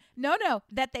sent straight. him.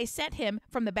 That they sent him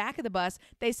from the back of the bus.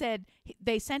 They said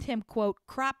they sent him, quote,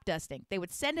 crop dusting. They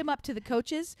would send him up to the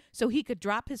coaches so he could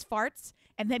drop his farts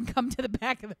and then come to the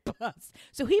back of the bus.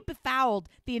 So he befouled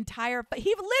the entire. He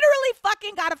literally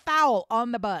fucking got a foul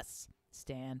on the bus.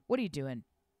 Stan, what are you doing?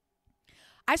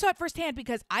 I saw it firsthand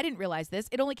because I didn't realize this.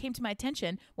 It only came to my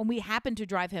attention when we happened to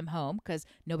drive him home because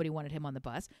nobody wanted him on the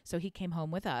bus. So he came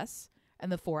home with us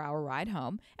and the 4-hour ride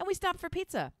home, and we stopped for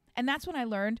pizza. And that's when I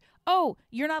learned, oh,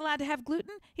 you're not allowed to have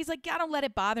gluten? He's like, yeah, don't let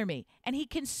it bother me. And he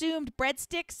consumed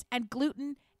breadsticks and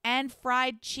gluten and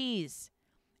fried cheese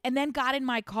and then got in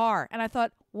my car. And I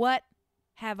thought, what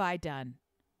have I done?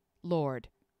 Lord,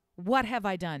 what have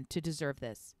I done to deserve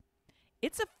this?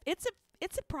 It's a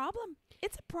problem.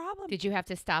 It's a problem. Did you have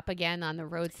to stop again on the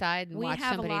roadside and watch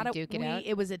somebody duke it out?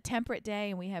 It was a temperate day,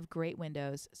 and we have great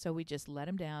windows, so we just let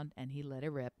him down, and he let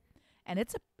it rip. And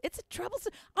it's a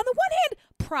troublesome. On the one hand,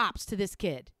 props to this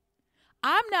kid.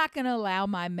 I'm not going to allow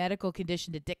my medical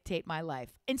condition to dictate my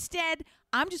life. Instead,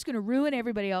 I'm just going to ruin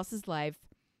everybody else's life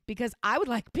because I would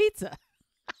like pizza.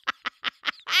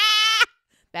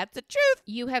 That's the truth.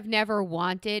 You have never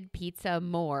wanted pizza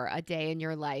more a day in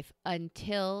your life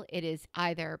until it is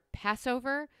either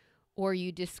Passover or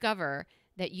you discover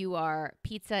that you are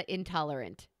pizza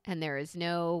intolerant and there is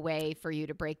no way for you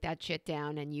to break that shit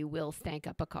down and you will stank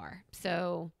up a car.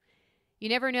 So You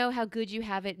never know how good you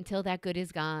have it until that good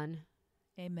is gone.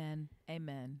 Amen.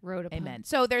 Amen. Wrote a Amen.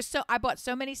 So I bought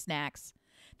so many snacks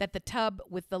that the tub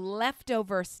with the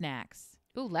leftover snacks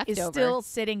Ooh, leftover. is still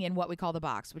sitting in what we call the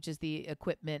box, which is the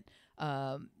equipment.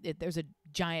 There's a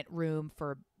giant room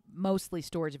for mostly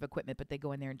storage of equipment, but they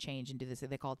go in there and change and do this.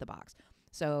 They call it the box.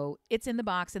 So it's in the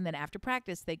box, and then after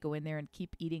practice, they go in there and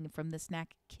keep eating from the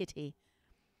snack kitty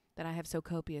that I have so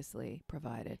copiously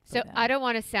provided for So them. I don't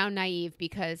want to sound naive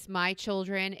because my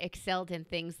children excelled in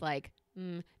things like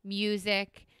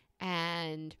music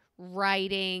and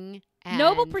writing. And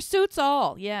Noble pursuits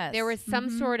all, yes. there was some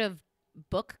sort of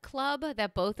book club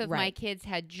that both of my Right. kids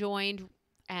had joined.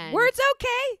 And Words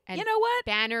okay. and You know what?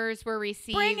 banners were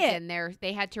received. Bring it. And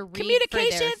they had to read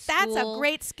Communication, for their that's a school.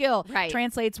 great skill. Right.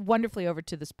 Translates wonderfully over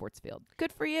to the sports field.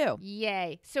 Good for you.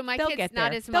 Yay. So my They'll kids get not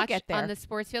there. as They'll much get there. on the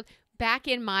sports field. Back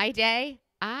in my day,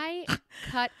 I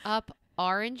cut up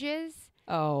oranges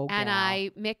Oh, and gal.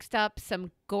 I mixed up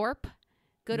some gorp,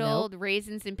 good Nope. old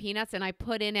raisins and peanuts, and I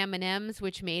put in M&Ms,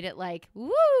 which made it like,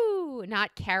 woo,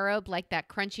 not carob like that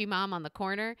crunchy mom on the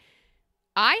corner.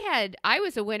 I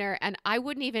was a winner, and I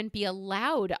wouldn't even be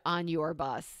allowed on your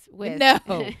bus with No.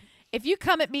 If you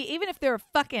come at me, even if they're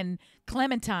fucking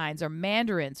clementines or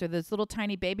mandarins or those little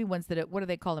tiny baby ones what do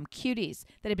they call them? Cuties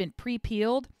that have been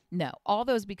pre-peeled. No, all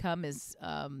those become is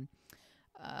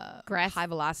Grass. high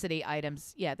velocity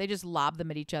items. Yeah, they just lob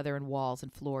them at each other and walls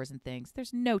and floors and things.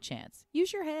 There's no chance.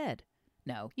 Use your head.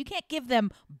 No, you can't give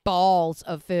them balls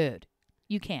of food.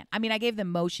 You can't. I mean, I gave them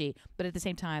mochi, but at the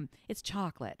same time, it's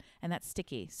chocolate and that's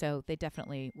sticky. So they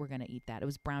definitely were going to eat that. It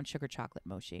was brown sugar chocolate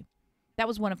mochi. That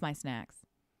was one of my snacks.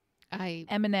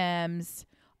 M&Ms,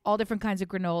 all different kinds of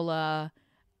granola,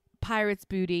 Pirate's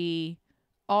Booty,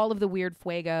 all of the weird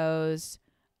Fuegos.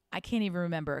 I can't even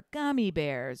remember. Gummy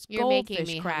bears, You're making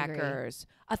goldfish me hungry. crackers,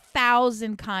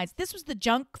 1,000 kinds. This was the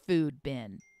junk food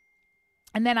bin.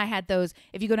 And then I had those,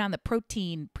 if you go down the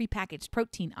prepackaged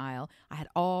protein aisle, I had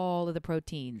all of the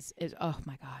proteins. Oh,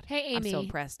 my God. Hey, I'm so Amy.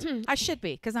 impressed. I should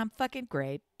be, because I'm fucking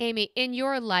great. Amy, in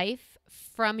your life,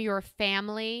 from your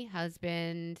family,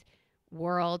 husband,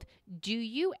 world, do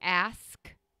you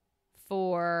ask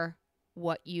for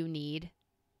what you need?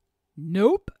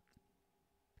 Nope.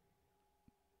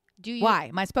 Do you? Why?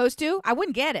 Am I supposed to? I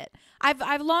wouldn't get it.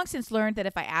 I've long since learned that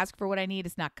if I ask for what I need,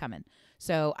 it's not coming.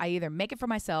 So I either make it for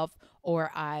myself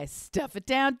or I stuff it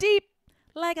down deep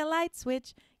like a light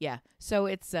switch. Yeah. So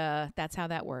it's that's how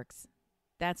that works.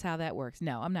 That's how that works.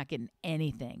 No, I'm not getting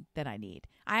anything that I need.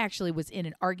 I actually was in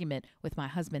an argument with my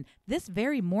husband this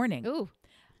very morning Ooh.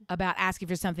 about asking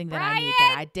for something that I need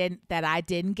Brian! that I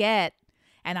didn't get.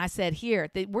 And I said, here,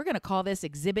 we're going to call this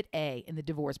Exhibit A in the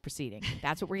divorce proceeding.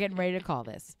 That's what we're getting ready to call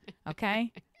this.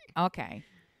 Okay? Okay. And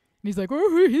he's like,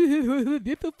 oh,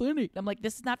 that's so funny. I'm like,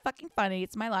 this is not fucking funny.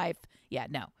 It's my life. Yeah,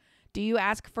 no. Do you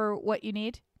ask for what you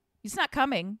need? It's not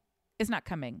coming. It's not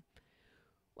coming.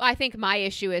 Well, I think my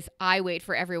issue is I wait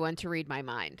for everyone to read my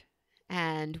mind.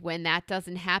 And when that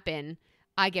doesn't happen,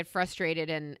 I get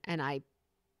frustrated and I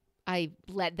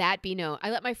let that be known.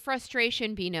 I let my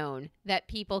frustration be known that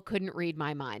people couldn't read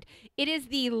my mind. It is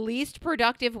the least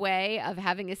productive way of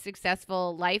having a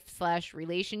successful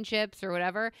life/relationships or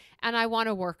whatever. And I want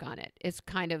to work on it is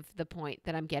kind of the point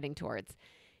that I'm getting towards.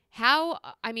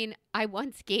 I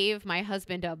once gave my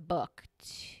husband a book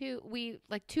 2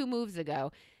 moves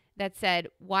ago that said,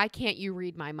 "Why can't you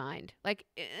read my mind?"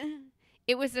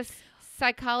 It was a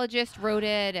psychologist wrote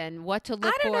it and what to look for.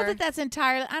 I don't know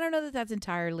that that's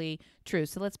entirely true.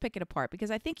 So let's pick it apart because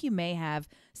I think you may have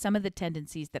some of the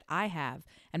tendencies that I have,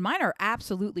 and mine are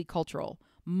absolutely cultural.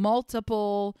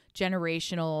 Multiple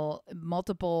generational,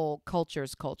 multiple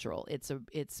cultures cultural.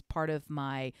 It's part of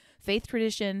my faith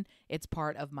tradition. It's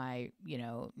part of my,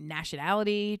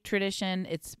 nationality tradition.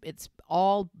 It's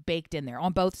all baked in there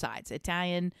on both sides.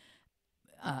 Italian,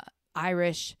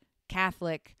 Irish,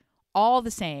 Catholic, all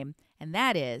the same. And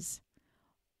that is,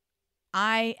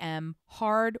 I am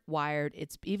hardwired.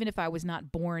 It's even if I was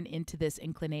not born into this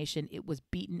inclination, it was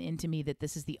beaten into me that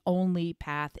this is the only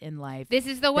path in life. This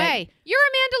is the way. You're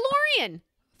a Mandalorian.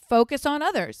 Focus on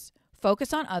others.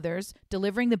 Focus on others,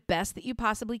 delivering the best that you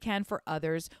possibly can for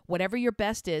others. Whatever your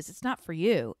best is, it's not for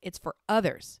you. It's for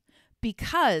others.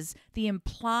 Because the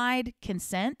implied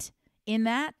consent in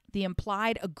that, the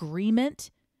implied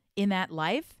agreement in that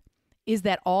life, is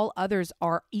that all others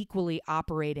are equally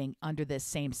operating under this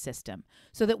same system.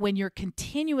 So that when you're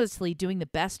continuously doing the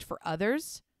best for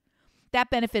others,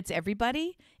 that benefits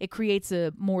everybody. It creates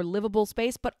a more livable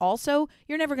space, but also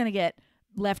you're never going to get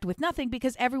left with nothing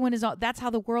because everyone is, that's how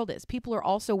the world is. People are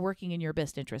also working in your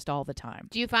best interest all the time.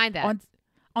 Do you find that?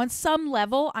 On some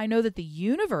level, I know that the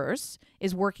universe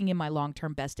is working in my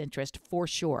long-term best interest for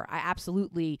sure.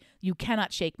 You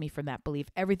cannot shake me from that belief.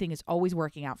 Everything is always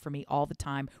working out for me all the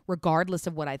time, regardless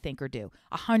of what I think or do.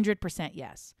 100%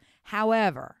 yes.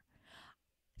 However,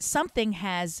 something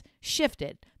has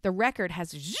shifted. The record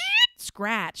has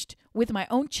scratched with my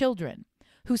own children,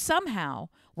 who somehow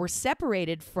were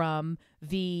separated from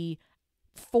the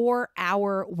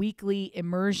 4-hour weekly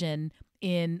immersion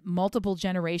in multiple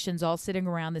generations all sitting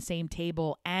around the same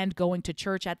table and going to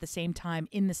church at the same time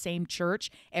in the same church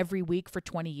every week for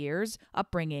 20 years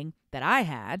upbringing that I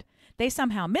had. They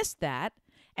somehow missed that.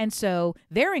 And so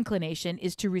their inclination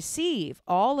is to receive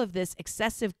all of this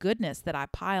excessive goodness that I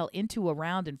pile into,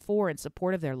 around, and for in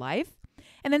support of their life,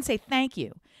 and then say thank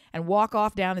you and walk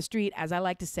off down the street, as I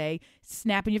like to say,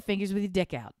 snapping your fingers with your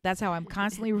dick out. That's how I'm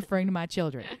constantly referring to my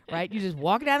children, right? You just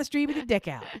walk down the street with your dick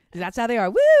out. That's how they are.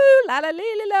 Woo, la la la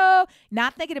la la.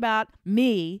 Not thinking about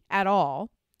me at all.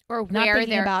 Or Not where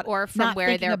thinking they're, about, or from not where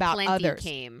thinking their about plenty others.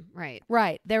 came. Right.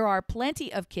 Right. There are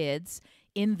plenty of kids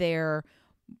in their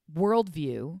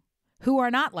worldview who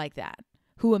are not like that,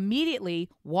 who immediately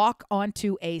walk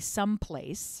onto a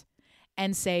someplace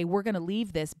and say, we're going to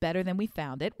leave this better than we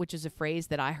found it, which is a phrase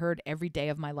that I heard every day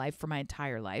of my life for my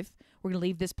entire life. We're going to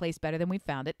leave this place better than we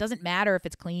found it. Doesn't matter if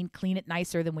it's clean it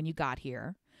nicer than when you got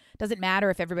here. Doesn't matter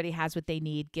if everybody has what they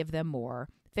need, give them more.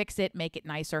 Fix it, make it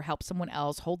nicer, help someone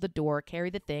else, hold the door, carry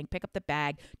the thing, pick up the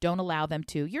bag, don't allow them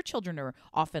to. Your children are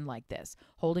often like this,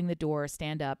 holding the door,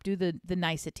 stand up, do the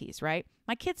niceties, right?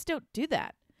 My kids don't do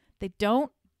that. They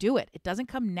don't do it. It doesn't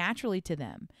come naturally to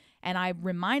them. And I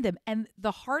remind them, and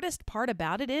the hardest part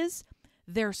about it is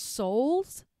their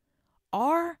souls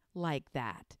are like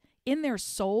that. In their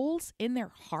souls, in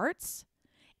their hearts,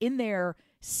 in their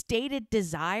stated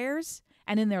desires,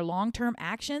 and in their long-term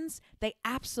actions, they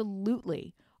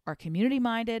absolutely are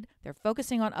community-minded. They're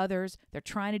focusing on others. They're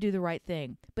trying to do the right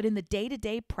thing. But in the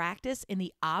day-to-day practice, in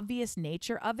the obvious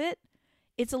nature of it,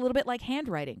 it's a little bit like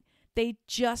handwriting. They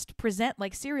just present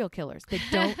like serial killers. They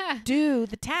don't do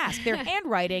the task. Their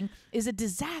handwriting is a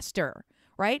disaster,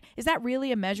 right? Is that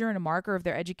really a measure and a marker of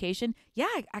their education? Yeah,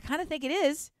 I kind of think it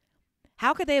is.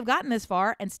 How could they have gotten this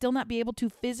far and still not be able to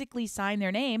physically sign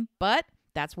their name? But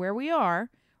that's where we are,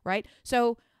 right?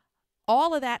 So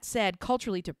all of that said,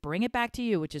 culturally, to bring it back to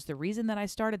you, which is the reason that I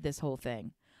started this whole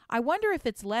thing, I wonder if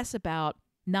it's less about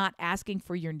not asking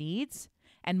for your needs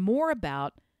and more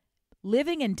about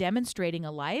living and demonstrating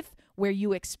a life where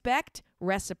you expect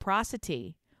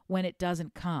reciprocity when it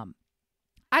doesn't come.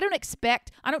 I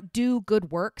don't do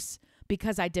good works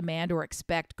because I demand or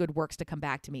expect good works to come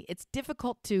back to me. It's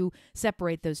difficult to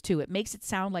separate those two. It makes it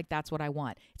sound like that's what I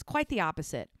want. It's quite the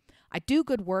opposite. I do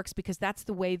good works because that's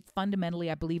the way fundamentally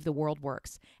I believe the world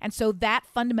works. And so that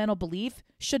fundamental belief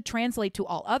should translate to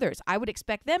all others. I would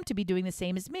expect them to be doing the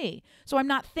same as me. So I'm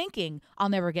not thinking I'll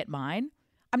never get mine.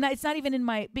 It's not even in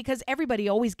my, because everybody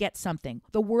always gets something.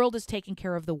 The world is taking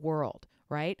care of the world,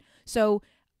 right? So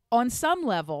on some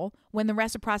level, when the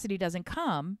reciprocity doesn't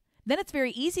come, then it's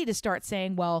very easy to start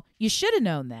saying, well, you should have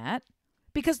known that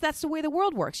because that's the way the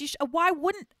world works. Why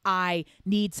wouldn't I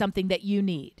need something that you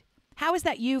need? How is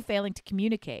that you failing to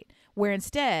communicate? Where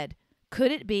instead,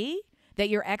 could it be that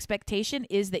your expectation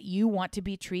is that you want to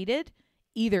be treated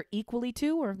either equally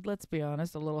to, or let's be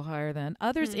honest, a little higher than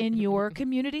others in your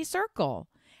community circle?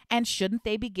 And shouldn't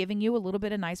they be giving you a little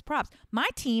bit of nice props? My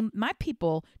team, my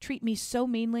people treat me so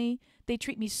meanly. They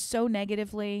treat me so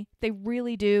negatively. They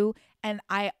really do. And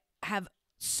I have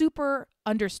super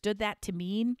understood that to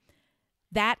mean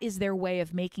that is their way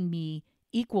of making me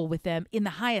equal with them in the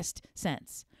highest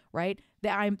sense, right?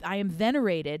 That I am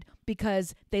venerated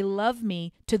because they love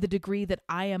me to the degree that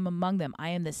I am among them. I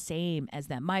am the same as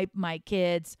them. My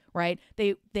kids, right?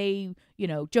 They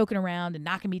joking around and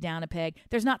knocking me down a peg.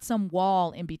 There's not some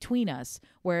wall in between us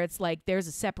where it's like there's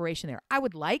a separation there. I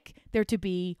would like there to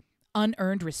be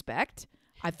unearned respect.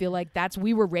 I feel like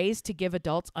we were raised to give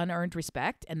adults unearned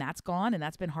respect, and that's gone, and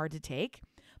that's been hard to take.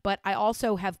 But I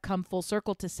also have come full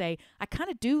circle to say I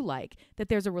kind of do like that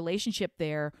there's a relationship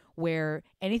there where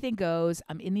anything goes.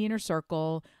 I'm in the inner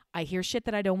circle. I hear shit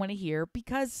that I don't want to hear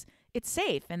because it's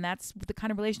safe. And that's the kind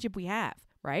of relationship we have,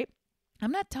 right?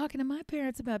 I'm not talking to my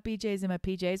parents about BJs and my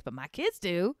PJs, but my kids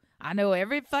do. I know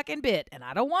every fucking bit and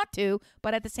I don't want to.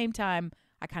 But at the same time,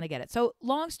 I kind of get it. So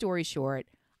long story short,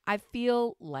 I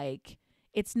feel like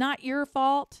it's not your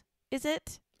fault, is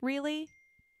it? Really?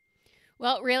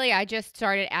 Well, really, I just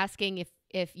started asking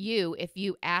if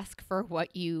you ask for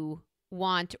what you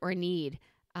want or need,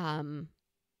 and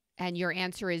your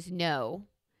answer is no.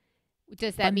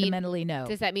 Does that Fundamentally mean no?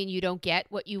 Does that mean you don't get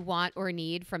what you want or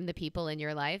need from the people in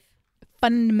your life?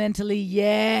 Fundamentally,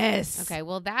 yes. Okay,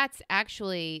 well, that's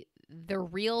actually the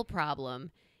real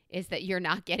problem is that you're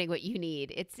not getting what you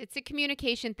need. It's a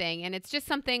communication thing, and it's just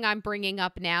something I'm bringing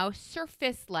up now,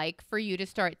 surface like, for you to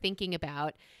start thinking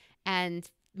about and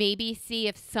maybe see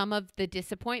if some of the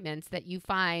disappointments that you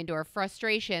find or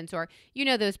frustrations or,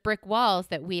 those brick walls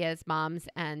that we as moms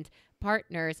and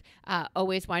partners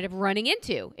always wind up running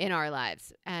into in our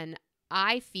lives. And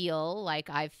I feel like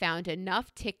I've found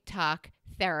enough TikTok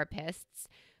therapists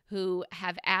who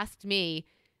have asked me,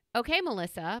 okay,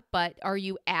 Melissa, but are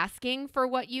you asking for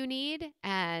what you need?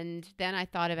 And then I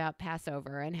thought about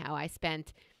Passover and how I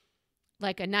spent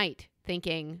like a night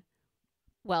thinking,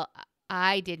 well,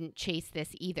 I didn't chase this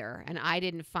either, and I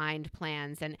didn't find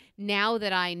plans. And now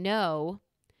that I know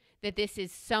that this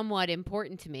is somewhat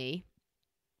important to me,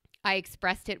 I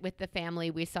expressed it with the family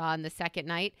we saw on the second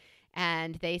night,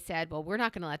 and they said, well, we're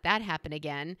not going to let that happen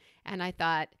again. And I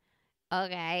thought,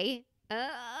 okay.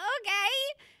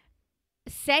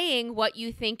 Saying what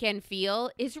you think and feel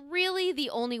is really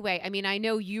the only way. I mean, I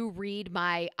know you read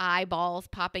my eyeballs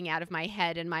popping out of my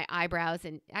head and my eyebrows,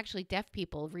 and actually deaf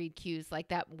people read cues like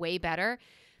that way better.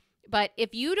 But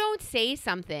if you don't say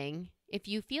something, if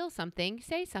you feel something,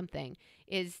 say something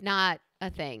is not a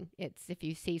thing. It's if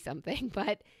you see something.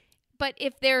 But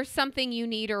if there's something you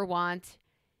need or want,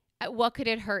 what could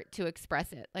it hurt to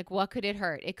express it? Like, what could it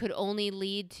hurt? It could only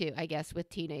lead to, I guess, with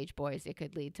teenage boys, it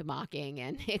could lead to mocking,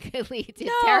 and it could lead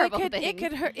to terrible things.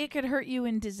 It could hurt you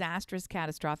in disastrous,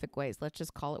 catastrophic ways. Let's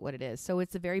just call it what it is. So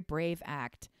it's a very brave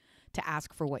act to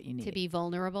ask for what you need. To be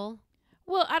vulnerable?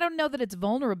 Well, I don't know that it's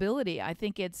vulnerability. I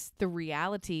think it's the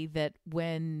reality that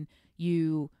when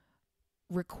you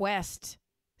request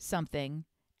something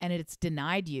and it's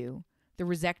denied you, the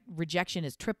rejection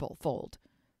is triple fold.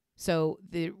 So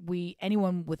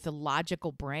anyone with a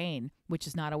logical brain, which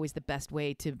is not always the best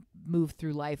way to move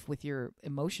through life with your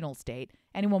emotional state,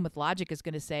 anyone with logic is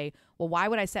going to say, well, why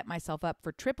would I set myself up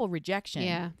for triple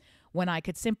rejection when I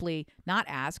could simply not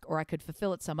ask, or I could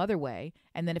fulfill it some other way?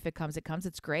 And then if it comes,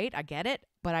 it's great. I get it.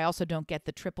 But I also don't get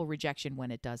the triple rejection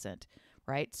when it doesn't.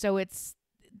 Right. So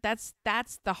that's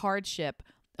the hardship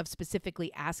of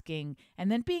specifically asking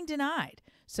and then being denied.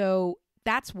 So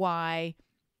that's why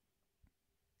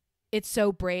it's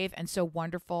so brave and so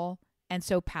wonderful and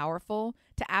so powerful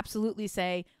to absolutely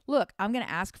say, look, I'm going to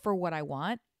ask for what I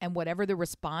want, and whatever the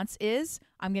response is,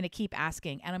 I'm going to keep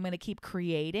asking, and I'm going to keep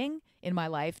creating in my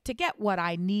life to get what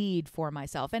I need for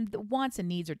myself. And the wants and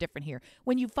needs are different here.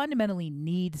 When you fundamentally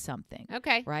need something.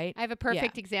 Okay. Right? I have a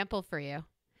perfect example for you.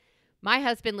 My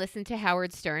husband listened to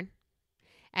Howard Stern,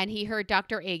 and he heard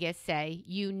Dr. Agus say,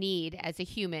 you need, as a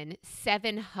human,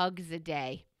 7 hugs a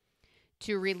day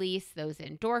to release those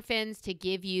endorphins, to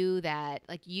give you that,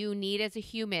 like, you need as a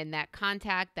human, that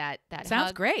contact, that sounds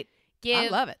hug. Great. Give, I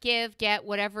love it. Give, get,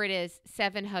 whatever it is,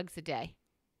 7 hugs a day.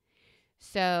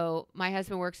 So my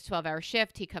husband works a 12-hour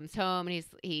shift. He comes home and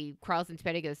he crawls into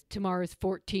bed. He goes, tomorrow's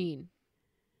 14.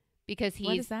 Because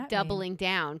he's doubling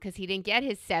down, because he didn't get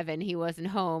his 7. He wasn't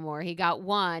home, or he got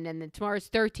 1, and then tomorrow's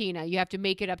 13. You have to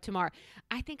make it up tomorrow.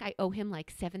 I think I owe him like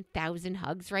 7,000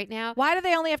 hugs right now. Why do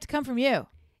they only have to come from you?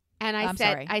 And I'm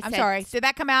sorry. Did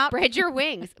that come out? Spread your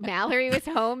wings. Mallory was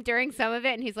home during some of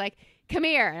it, and he's like, come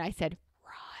here. And I said,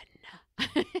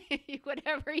 run.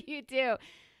 Whatever you do.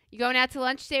 You going out to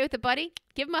lunch today with a buddy?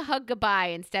 Give him a hug goodbye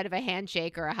instead of a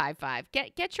handshake or a high five.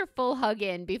 Get your full hug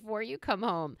in before you come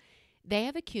home. They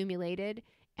have accumulated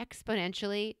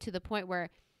exponentially to the point where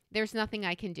there's nothing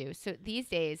I can do. So these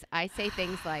days, I say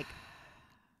things like,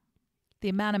 the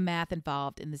amount of math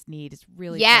involved in this need is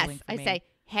really yes. I say,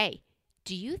 hey,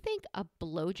 do you think a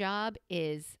blowjob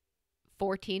is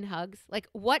 14 hugs? Like,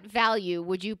 what value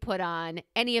would you put on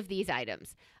any of these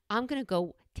items? I'm going to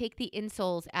go take the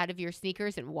insoles out of your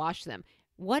sneakers and wash them.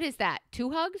 What is that?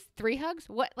 2 hugs? 3 hugs?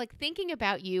 What? Like, thinking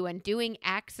about you and doing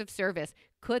acts of service.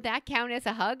 Could that count as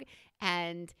a hug?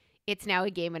 And it's now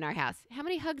a game in our house. How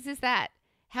many hugs is that?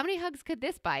 How many hugs could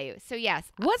this buy you? So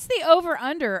yes. What's the over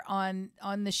under on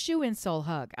the shoe insole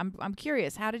hug? I'm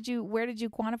curious. Where did you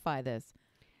quantify this?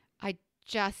 I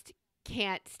just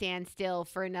can't stand still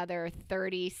for another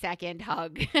 30-second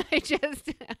hug. I just.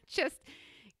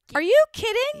 Are you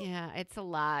kidding? Yeah, it's a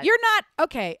lot. You're not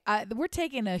okay. We're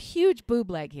taking a huge boob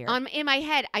leg here. In my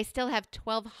head, I still have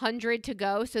 1,200 to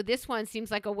go, so this one seems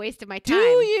like a waste of my time. Do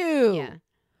you? Yeah.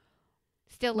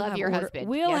 Still love your husband.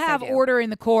 We'll yes, have order in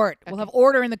the court. Okay. We'll have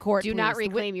order in the court. Do not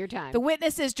reclaim your time. The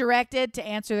witness is directed to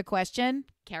answer the question.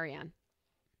 Carry on.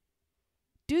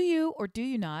 Do you or do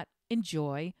you not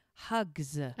enjoy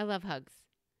hugs? I love hugs.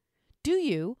 Do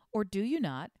you or do you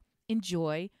not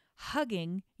enjoy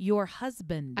hugging your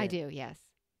husband? I do, yes.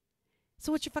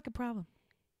 So what's your fucking problem?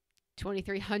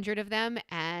 2,300 of them,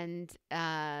 and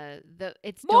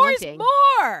it's More daunting. is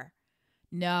more.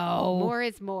 No. More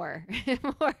is more.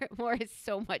 more is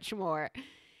so much more.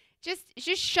 Just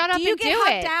shut up Do you and get do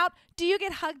hugged it. out? Do you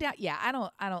get hugged out? Yeah, I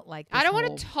don't like this I don't whole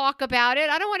want to talk about it.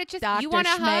 I don't want to just. Dr. You want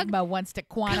to hug? Schmegma wants to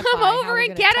quantify Come how over we're and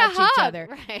gonna get a touch each hug.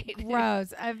 other. Right.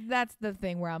 Gross. That's the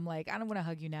thing where I'm like, I don't want to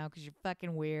hug you now because you're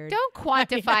fucking weird. Don't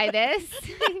quantify this.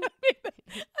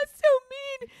 That's so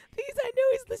mean. Because I know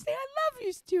he's listening. I love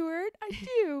you, Stuart. I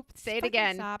do. Say it Fucking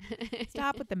again.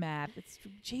 Stop with the math. It's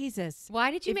Jesus.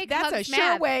 Why did you make that's hugs a sure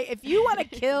math? way. If you want to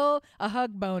kill a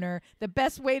hug boner, the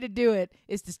best way to do it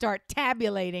is to start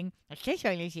tabulating. Okay,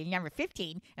 so this is number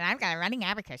 15, and I've got a running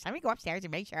abacus. Let me go upstairs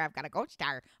and make sure I've got a gold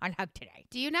star on hug today.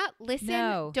 Do you not listen?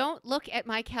 No. Don't look at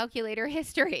my calculator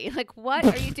history. Like, what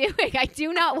are you doing? I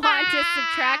do not want to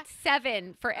subtract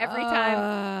 7 for every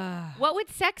time. What would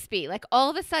sex be? Like, all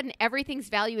of a sudden, everything's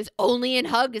value is only in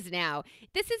hugs now.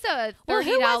 This is a $30 Well,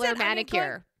 who was it? I mean,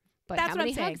 manicure. But that's how what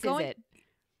many I'm saying. hugs is it?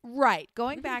 Right.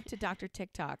 Going back to Dr.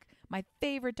 TikTok, my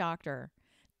favorite doctor,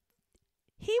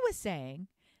 he was saying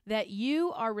that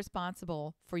you are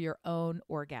responsible for your own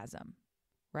orgasm,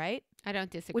 right? I don't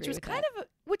disagree Which was with kind that.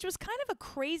 of a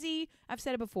crazy, I've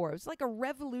said it before, it was like a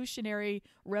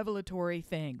revelatory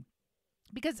thing.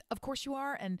 Because of course you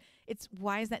are, and it's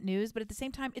why is that news? But at the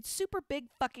same time, it's super big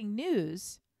fucking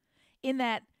news in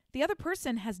that the other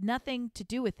person has nothing to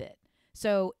do with it.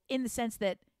 So in the sense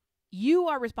that you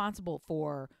are responsible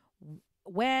for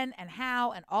when and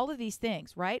how and all of these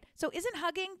things, right? So isn't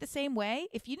hugging the same way?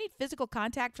 If you need physical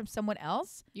contact from someone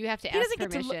else, You have to he ask doesn't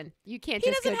get to permission. You can't he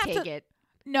just go doesn't have take to- it.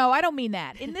 no, I don't mean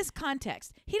that. In this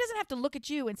context, he doesn't have to look at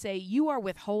you and say, you are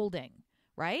withholding,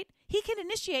 right? He can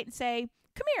initiate and say,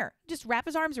 come here, just wrap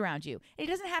his arms around you. And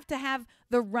he doesn't have to have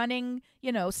the running,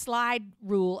 slide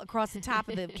rule across the top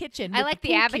of the kitchen. I with like the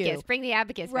pool abacus. cue. Bring the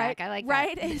abacus Right, back. I like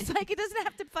right? that. It's like, it doesn't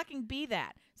have to fucking be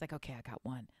that. It's like, okay, I got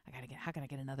one. How can I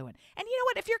get another one? And you know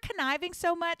what? If you're conniving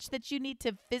so much that you need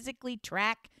to physically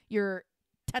track your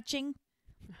touching,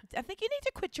 I think you need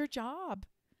to quit your job.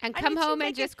 And I come need you to home and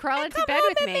make just it- crawl and into come bed home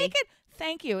with and me. make it-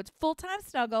 Thank you. It's full-time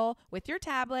snuggle with your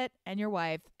tablet and your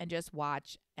wife and just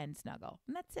watch and snuggle.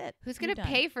 And that's it. Who's You're going to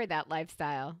done. pay for that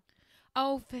lifestyle?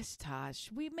 Oh,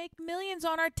 Fistosh, we make millions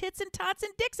on our tits and tots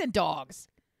and dicks and dogs.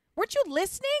 Weren't you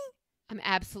listening? I'm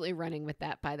absolutely running with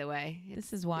that, by the way.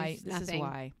 This is why. there's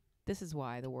nothing. This is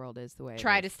why the world is the way.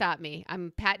 Try it to is. stop me.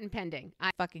 I'm patent pending.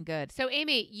 Fucking good. So,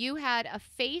 Amy, you had a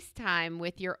FaceTime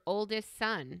with your oldest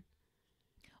son.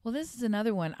 Well, this is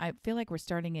another one. I feel like we're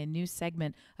starting a new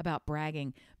segment about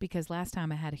bragging because last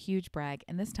time I had a huge brag,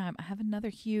 and this time I have another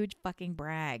huge fucking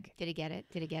brag. Did he get it?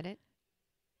 Did he get it?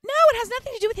 No, it has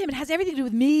nothing to do with him. It has everything to do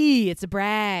with me. It's a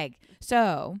brag.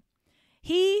 So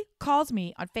he calls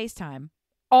me on FaceTime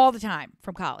all the time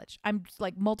from college. I'm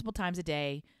like multiple times a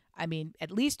day. I mean,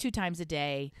 at least 2 times a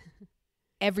day,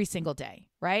 every single day,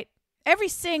 right? Every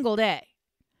single day.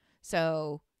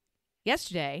 So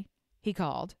yesterday he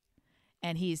called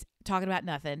and he's talking about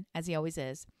nothing, as he always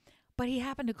is. But he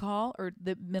happened to call, or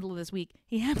the middle of this week,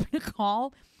 he happened to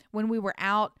call when we were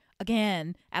out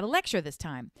again at a lecture this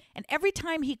time. And every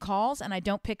time he calls and I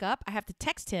don't pick up, I have to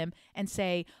text him and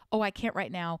say, oh, I can't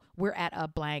right now. We're at a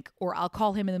blank. Or I'll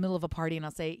call him in the middle of a party and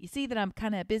I'll say, you see that I'm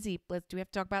kind of busy. Do we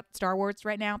have to talk about Star Wars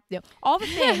right now? Yeah. All the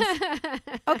things.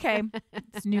 Okay.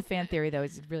 It's a new fan theory, though.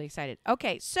 He's really excited.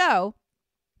 Okay. So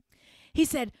he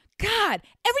said, God,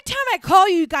 every time I call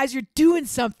you, you guys are doing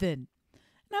something.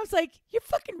 And I was like, you're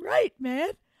fucking right, man.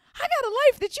 I got a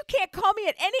life that you can't call me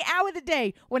at any hour of the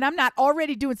day when I'm not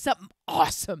already doing something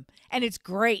awesome. And it's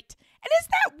great. And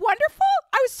isn't that wonderful?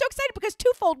 I was so excited because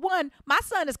twofold. 1, my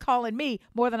son is calling me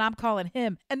more than I'm calling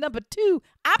him. And number 2,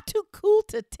 I'm too cool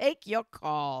to take your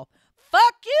call.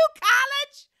 Fuck you,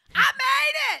 college. I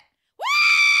made it.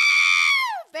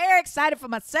 Woo! Very excited for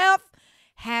myself.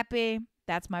 Happy.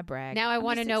 That's my brag. Now I I'm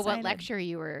want to just know what excited. lecture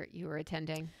you were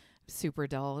attending. Super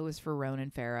dull. It was for Ronan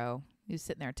Farrow. He was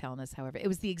sitting there telling us, however, it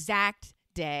was the exact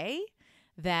day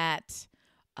that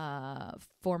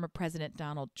former President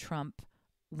Donald Trump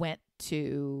went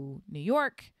to New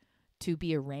York to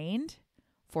be arraigned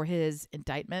for his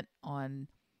indictment on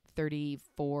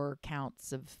 34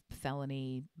 counts of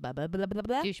felony blah, blah, blah, blah,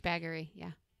 blah. Douchebaggery,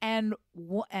 yeah. And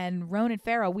Ronan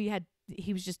Farrow,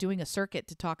 he was just doing a circuit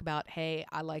to talk about, hey,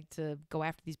 I like to go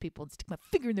after these people and stick my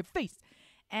finger in their face.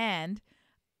 And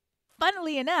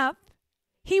funnily enough,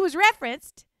 he was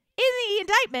referenced in the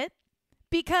indictment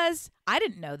because I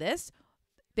didn't know this.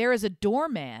 There is a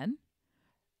doorman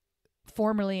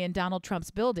formerly in Donald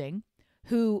Trump's building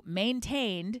who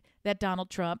maintained that Donald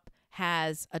Trump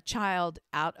has a child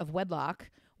out of wedlock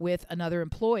with another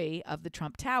employee of the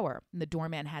Trump Tower. And the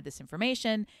doorman had this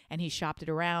information, and he shopped it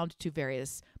around to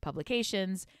various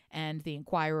publications, and the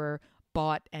Inquirer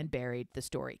bought and buried the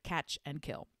story. Catch and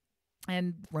kill.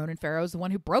 And Ronan Farrow is the one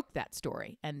who broke that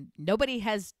story. And nobody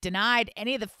has denied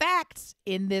any of the facts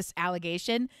in this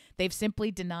allegation. They've simply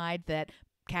denied that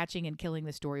catching and killing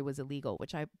the story was illegal,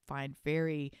 which I find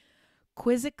very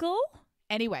quizzical.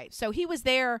 Anyway, so he was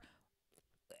there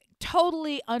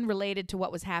totally unrelated to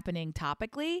what was happening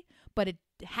topically, but it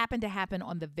happened to happen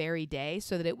on the very day,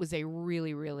 so that it was a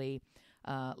really, really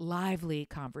lively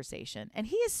conversation. And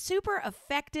he is super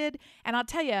affected. And I'll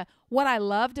tell you what I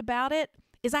loved about it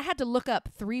is I had to look up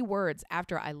 3 words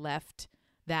after I left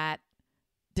that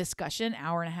discussion,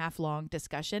 hour and a half long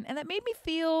discussion. And that made me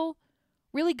feel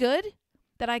really good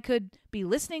that I could be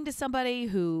listening to somebody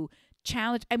who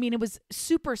challenged. I mean, it was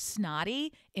super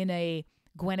snotty in a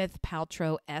Gwyneth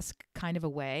Paltrow-esque kind of a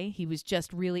way. He was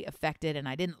just really affected. And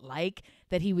I didn't like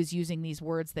that he was using these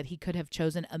words that he could have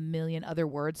chosen a million other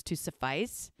words to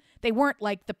suffice. They weren't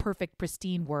like the perfect,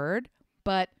 pristine word,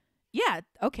 but yeah,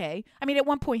 okay. I mean, at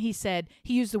one point he said,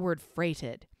 he used the word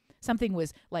freighted. Something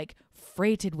was like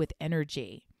freighted with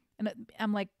energy. And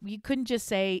I'm like, you couldn't just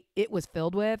say it was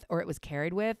filled with or it was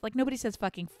carried with. Like, nobody says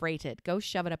fucking freighted. Go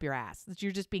shove it up your ass.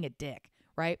 You're just being a dick,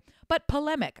 right? But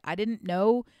polemic. I didn't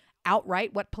know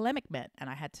outright what polemic meant. And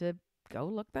I had to go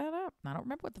look that up. I don't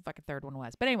remember what the fucking third one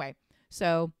was. But anyway,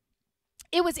 so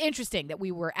it was interesting that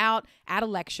we were out at a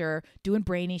lecture doing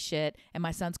brainy shit, and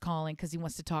my son's calling because he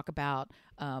wants to talk about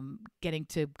getting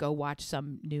to go watch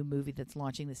some new movie that's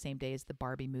launching the same day as the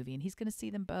Barbie movie, and he's going to see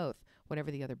them both,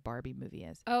 whatever the other Barbie movie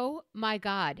is. Oh my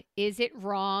God. Is it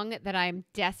wrong that I'm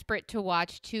desperate to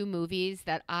watch 2 movies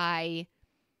that I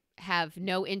have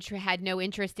had no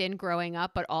interest in growing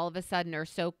up, but all of a sudden are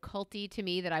so culty to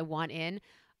me that I want in?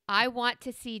 I want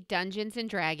to see Dungeons and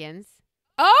Dragons.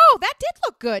 Oh, that did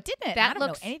look good, didn't it? That I don't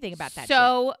looks know anything about that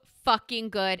so fucking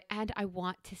good. And I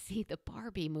want to see the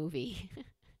Barbie movie.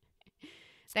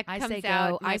 That I comes say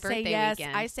out go. my I say birthday yes.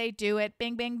 weekend. I say do it.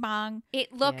 Bing, bing, bong.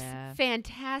 It looks Yeah.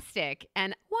 fantastic.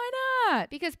 And Why not?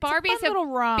 because It's Barbie's fun little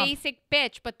romp. basic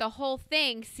bitch, but the whole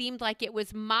thing seemed like it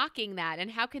was mocking that.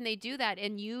 And how can they do that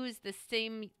and use the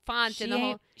same font in the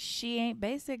whole? She ain't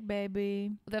basic,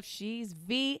 baby. She's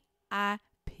VIP.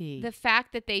 The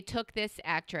fact that they took this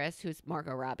actress, who's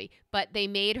Margot Robbie, but they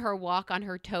made her walk on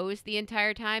her toes the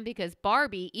entire time, because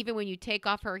Barbie, even when you take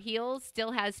off her heels,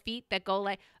 still has feet that go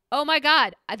like, oh my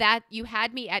God, that you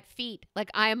had me at feet. Like,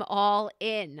 I'm all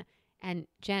in. And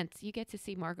gents, you get to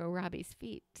see Margot Robbie's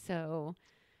feet. So,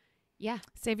 yeah.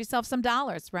 Save yourself some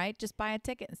dollars, right? Just buy a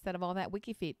ticket instead of all that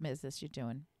wiki feet business you're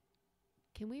doing.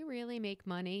 Can we really make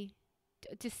money?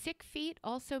 Do sick feet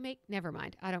also make? Never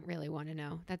mind. I don't really want to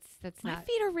know. That's My not.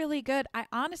 feet are really good. I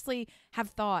honestly have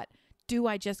thought, do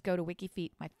I just go to wiki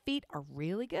feet? My feet are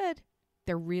really good.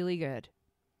 They're really good.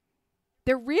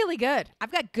 They're really good.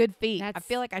 I've got good feet. I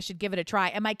feel like I should give it a try.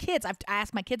 And my kids, I've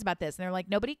asked my kids about this, and they're like,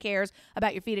 nobody cares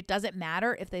about your feet. It doesn't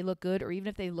matter if they look good or even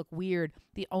if they look weird.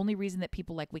 The only reason that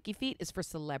people like wiki feet is for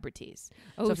celebrities.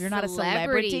 Oh, so if you're not a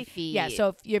celebrity, feet. yeah.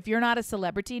 So if you're not a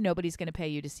celebrity, nobody's going to pay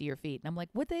you to see your feet. And I'm like,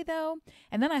 would they though?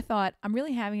 And then I thought, I'm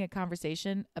really having a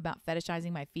conversation about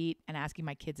fetishizing my feet and asking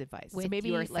my kids advice. With so maybe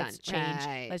your let's son. change.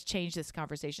 Right. Let's change this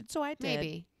conversation. So I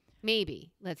did.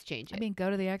 Maybe let's change it. I mean, go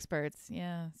to the experts.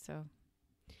 Yeah. So.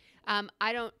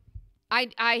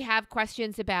 I have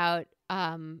questions about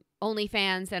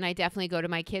OnlyFans, and I definitely go to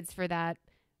my kids for that.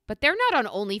 But they're not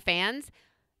on OnlyFans.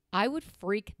 I would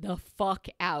freak the fuck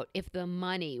out if the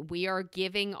money we are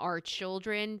giving our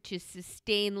children to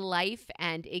sustain life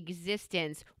and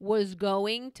existence was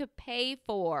going to pay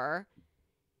for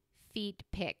feet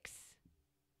pics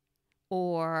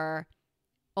or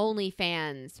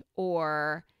OnlyFans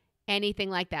or anything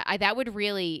like that. That would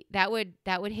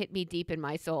hit me deep in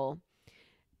my soul.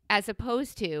 As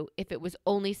opposed to if it was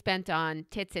only spent on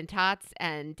tits and tots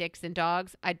and dicks and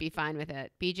dogs, I'd be fine with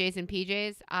it. BJ's and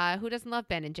PJs, who doesn't love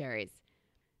Ben and Jerry's?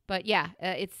 But yeah,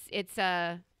 I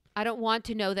don't want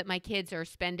to know that my kids are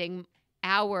spending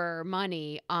our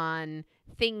money on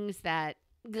things that,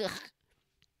 ugh.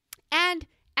 And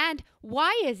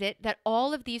why is it that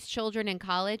all of these children in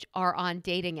college are on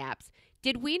dating apps?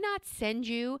 Did we not send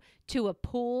you to a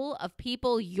pool of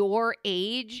people your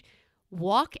age?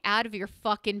 Walk out of your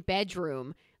fucking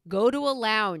bedroom. Go to a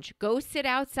lounge. Go sit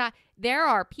outside. There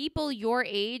are people your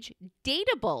age,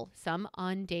 dateable, some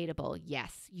undateable.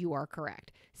 Yes, you are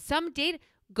correct. Some date.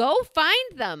 Go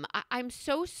find them. I'm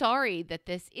so sorry that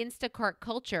this Instacart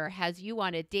culture has you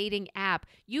on a dating app.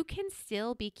 You can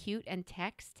still be cute and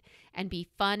text and be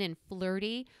fun and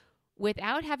flirty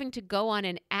without having to go on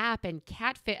an app and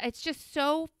catfish. It's just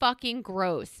so fucking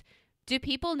gross. Do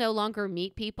people no longer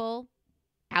meet people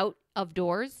out of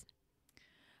doors?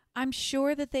 I'm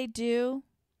sure that they do.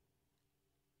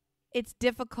 It's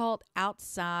difficult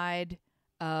outside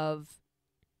of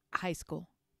high school,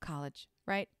 college,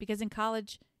 right? Because in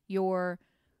college, you're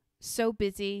so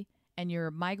busy and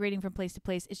you're migrating from place to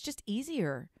place. It's just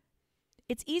easier.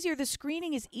 It's easier. The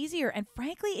screening is easier. And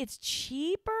frankly, it's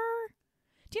cheaper.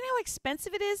 Do you know how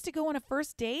expensive it is to go on a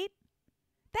first date?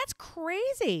 That's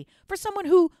crazy for someone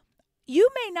who you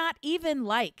may not even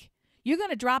like. You're going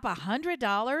to drop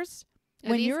 $100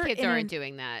 when these you're kids aren't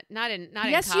doing that. Not in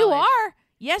Yes, college. you are.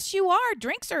 Yes, you are.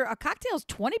 Drinks are a cocktail's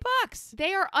 $20.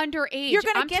 They are underage. You're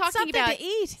going to get talking something about to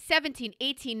eat. 17,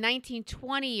 18, 19,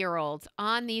 20-year-olds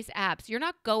on these apps. You're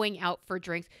not going out for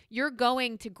drinks. You're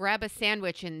going to grab a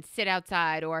sandwich and sit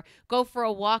outside or go for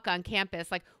a walk on campus.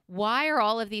 Like, why are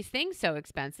all of these things so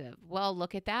expensive? Well,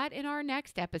 look at that in our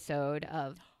next episode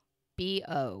of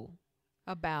BO.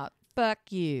 About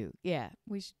fuck you. Yeah,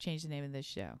 we should change the name of this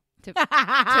show. To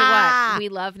what? We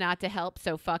love not to help,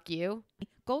 so fuck you.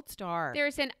 Gold star.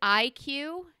 There's an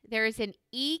IQ. There's an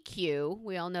EQ.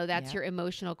 We all know that's Yep. your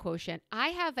emotional quotient. I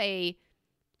have a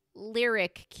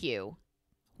lyric Q.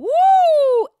 Woo!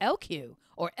 LQ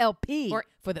or LP Or-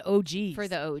 for the OGs. For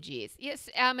the OGs. Yes,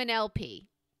 I'm an LP.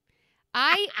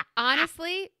 I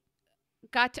honestly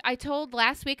I told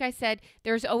last week, I said,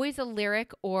 there's always a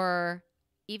lyric or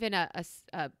even a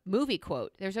movie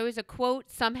quote. There's always a quote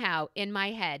somehow in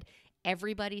my head.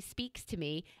 Everybody speaks to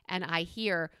me and I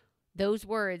hear those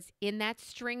words in that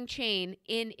string chain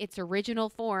in its original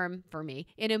form for me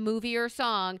in a movie or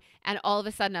song. And all of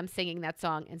a sudden I'm singing that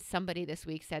song. And somebody this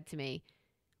week said to me,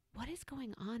 what is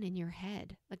going on in your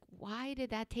head? Like, why did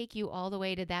that take you all the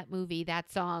way to that movie,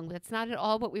 that song? That's not at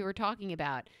all what we were talking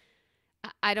about.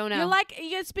 I don't know.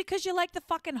 It's because you like the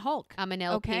fucking Hulk. I'm an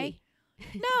LP. Okay?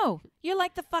 No, you're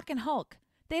like the fucking Hulk.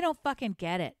 They don't fucking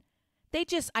get it. They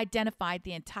just identified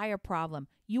the entire problem.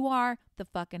 You are the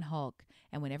fucking Hulk.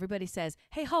 And when everybody says,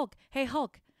 hey, Hulk,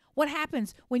 what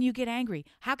happens when you get angry?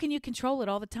 How can you control it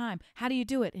all the time? How do you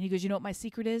do it? And he goes, you know what my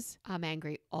secret is? I'm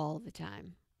angry all the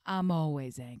time. I'm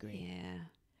always angry. Yeah.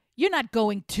 You're not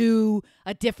going to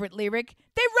a different lyric.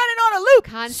 They run it on a loop.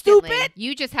 Constantly. Stupid.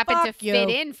 You just happened Fuck to you. fit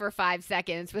in for 5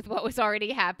 seconds with what was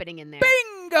already happening in there.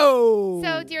 Bingo.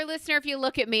 So, dear listener, if you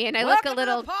look at me and I Welcome look a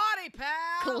little to the party,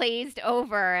 pal. glazed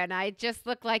over and I just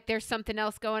look like there's something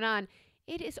else going on,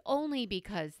 it is only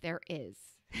because there is.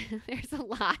 There's a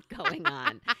lot going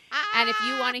on. And if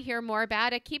you want to hear more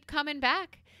about it, keep coming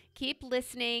back. Keep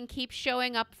listening. Keep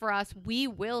showing up for us. We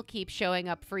will keep showing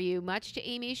up for you, much to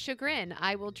Amy's chagrin.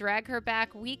 I will drag her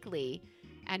back weekly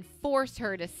and force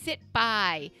her to sit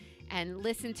by and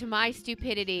listen to my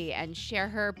stupidity and share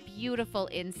her beautiful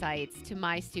insights to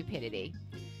my stupidity.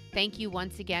 Thank you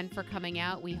once again for coming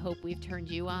out. We hope we've turned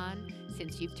you on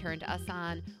since you've turned us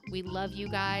on. We love you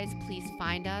guys. Please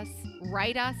find us.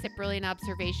 Write us at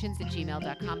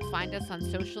brilliantobservations@gmail.com. Find us on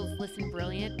socials, Listen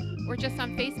Brilliant, or just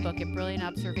on Facebook at Brilliant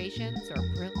Observations or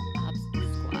Brilliant Obs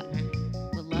Squad.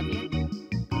 We'll love you.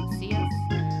 Come see us.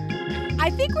 I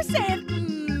think we're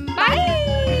saying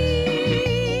Bye.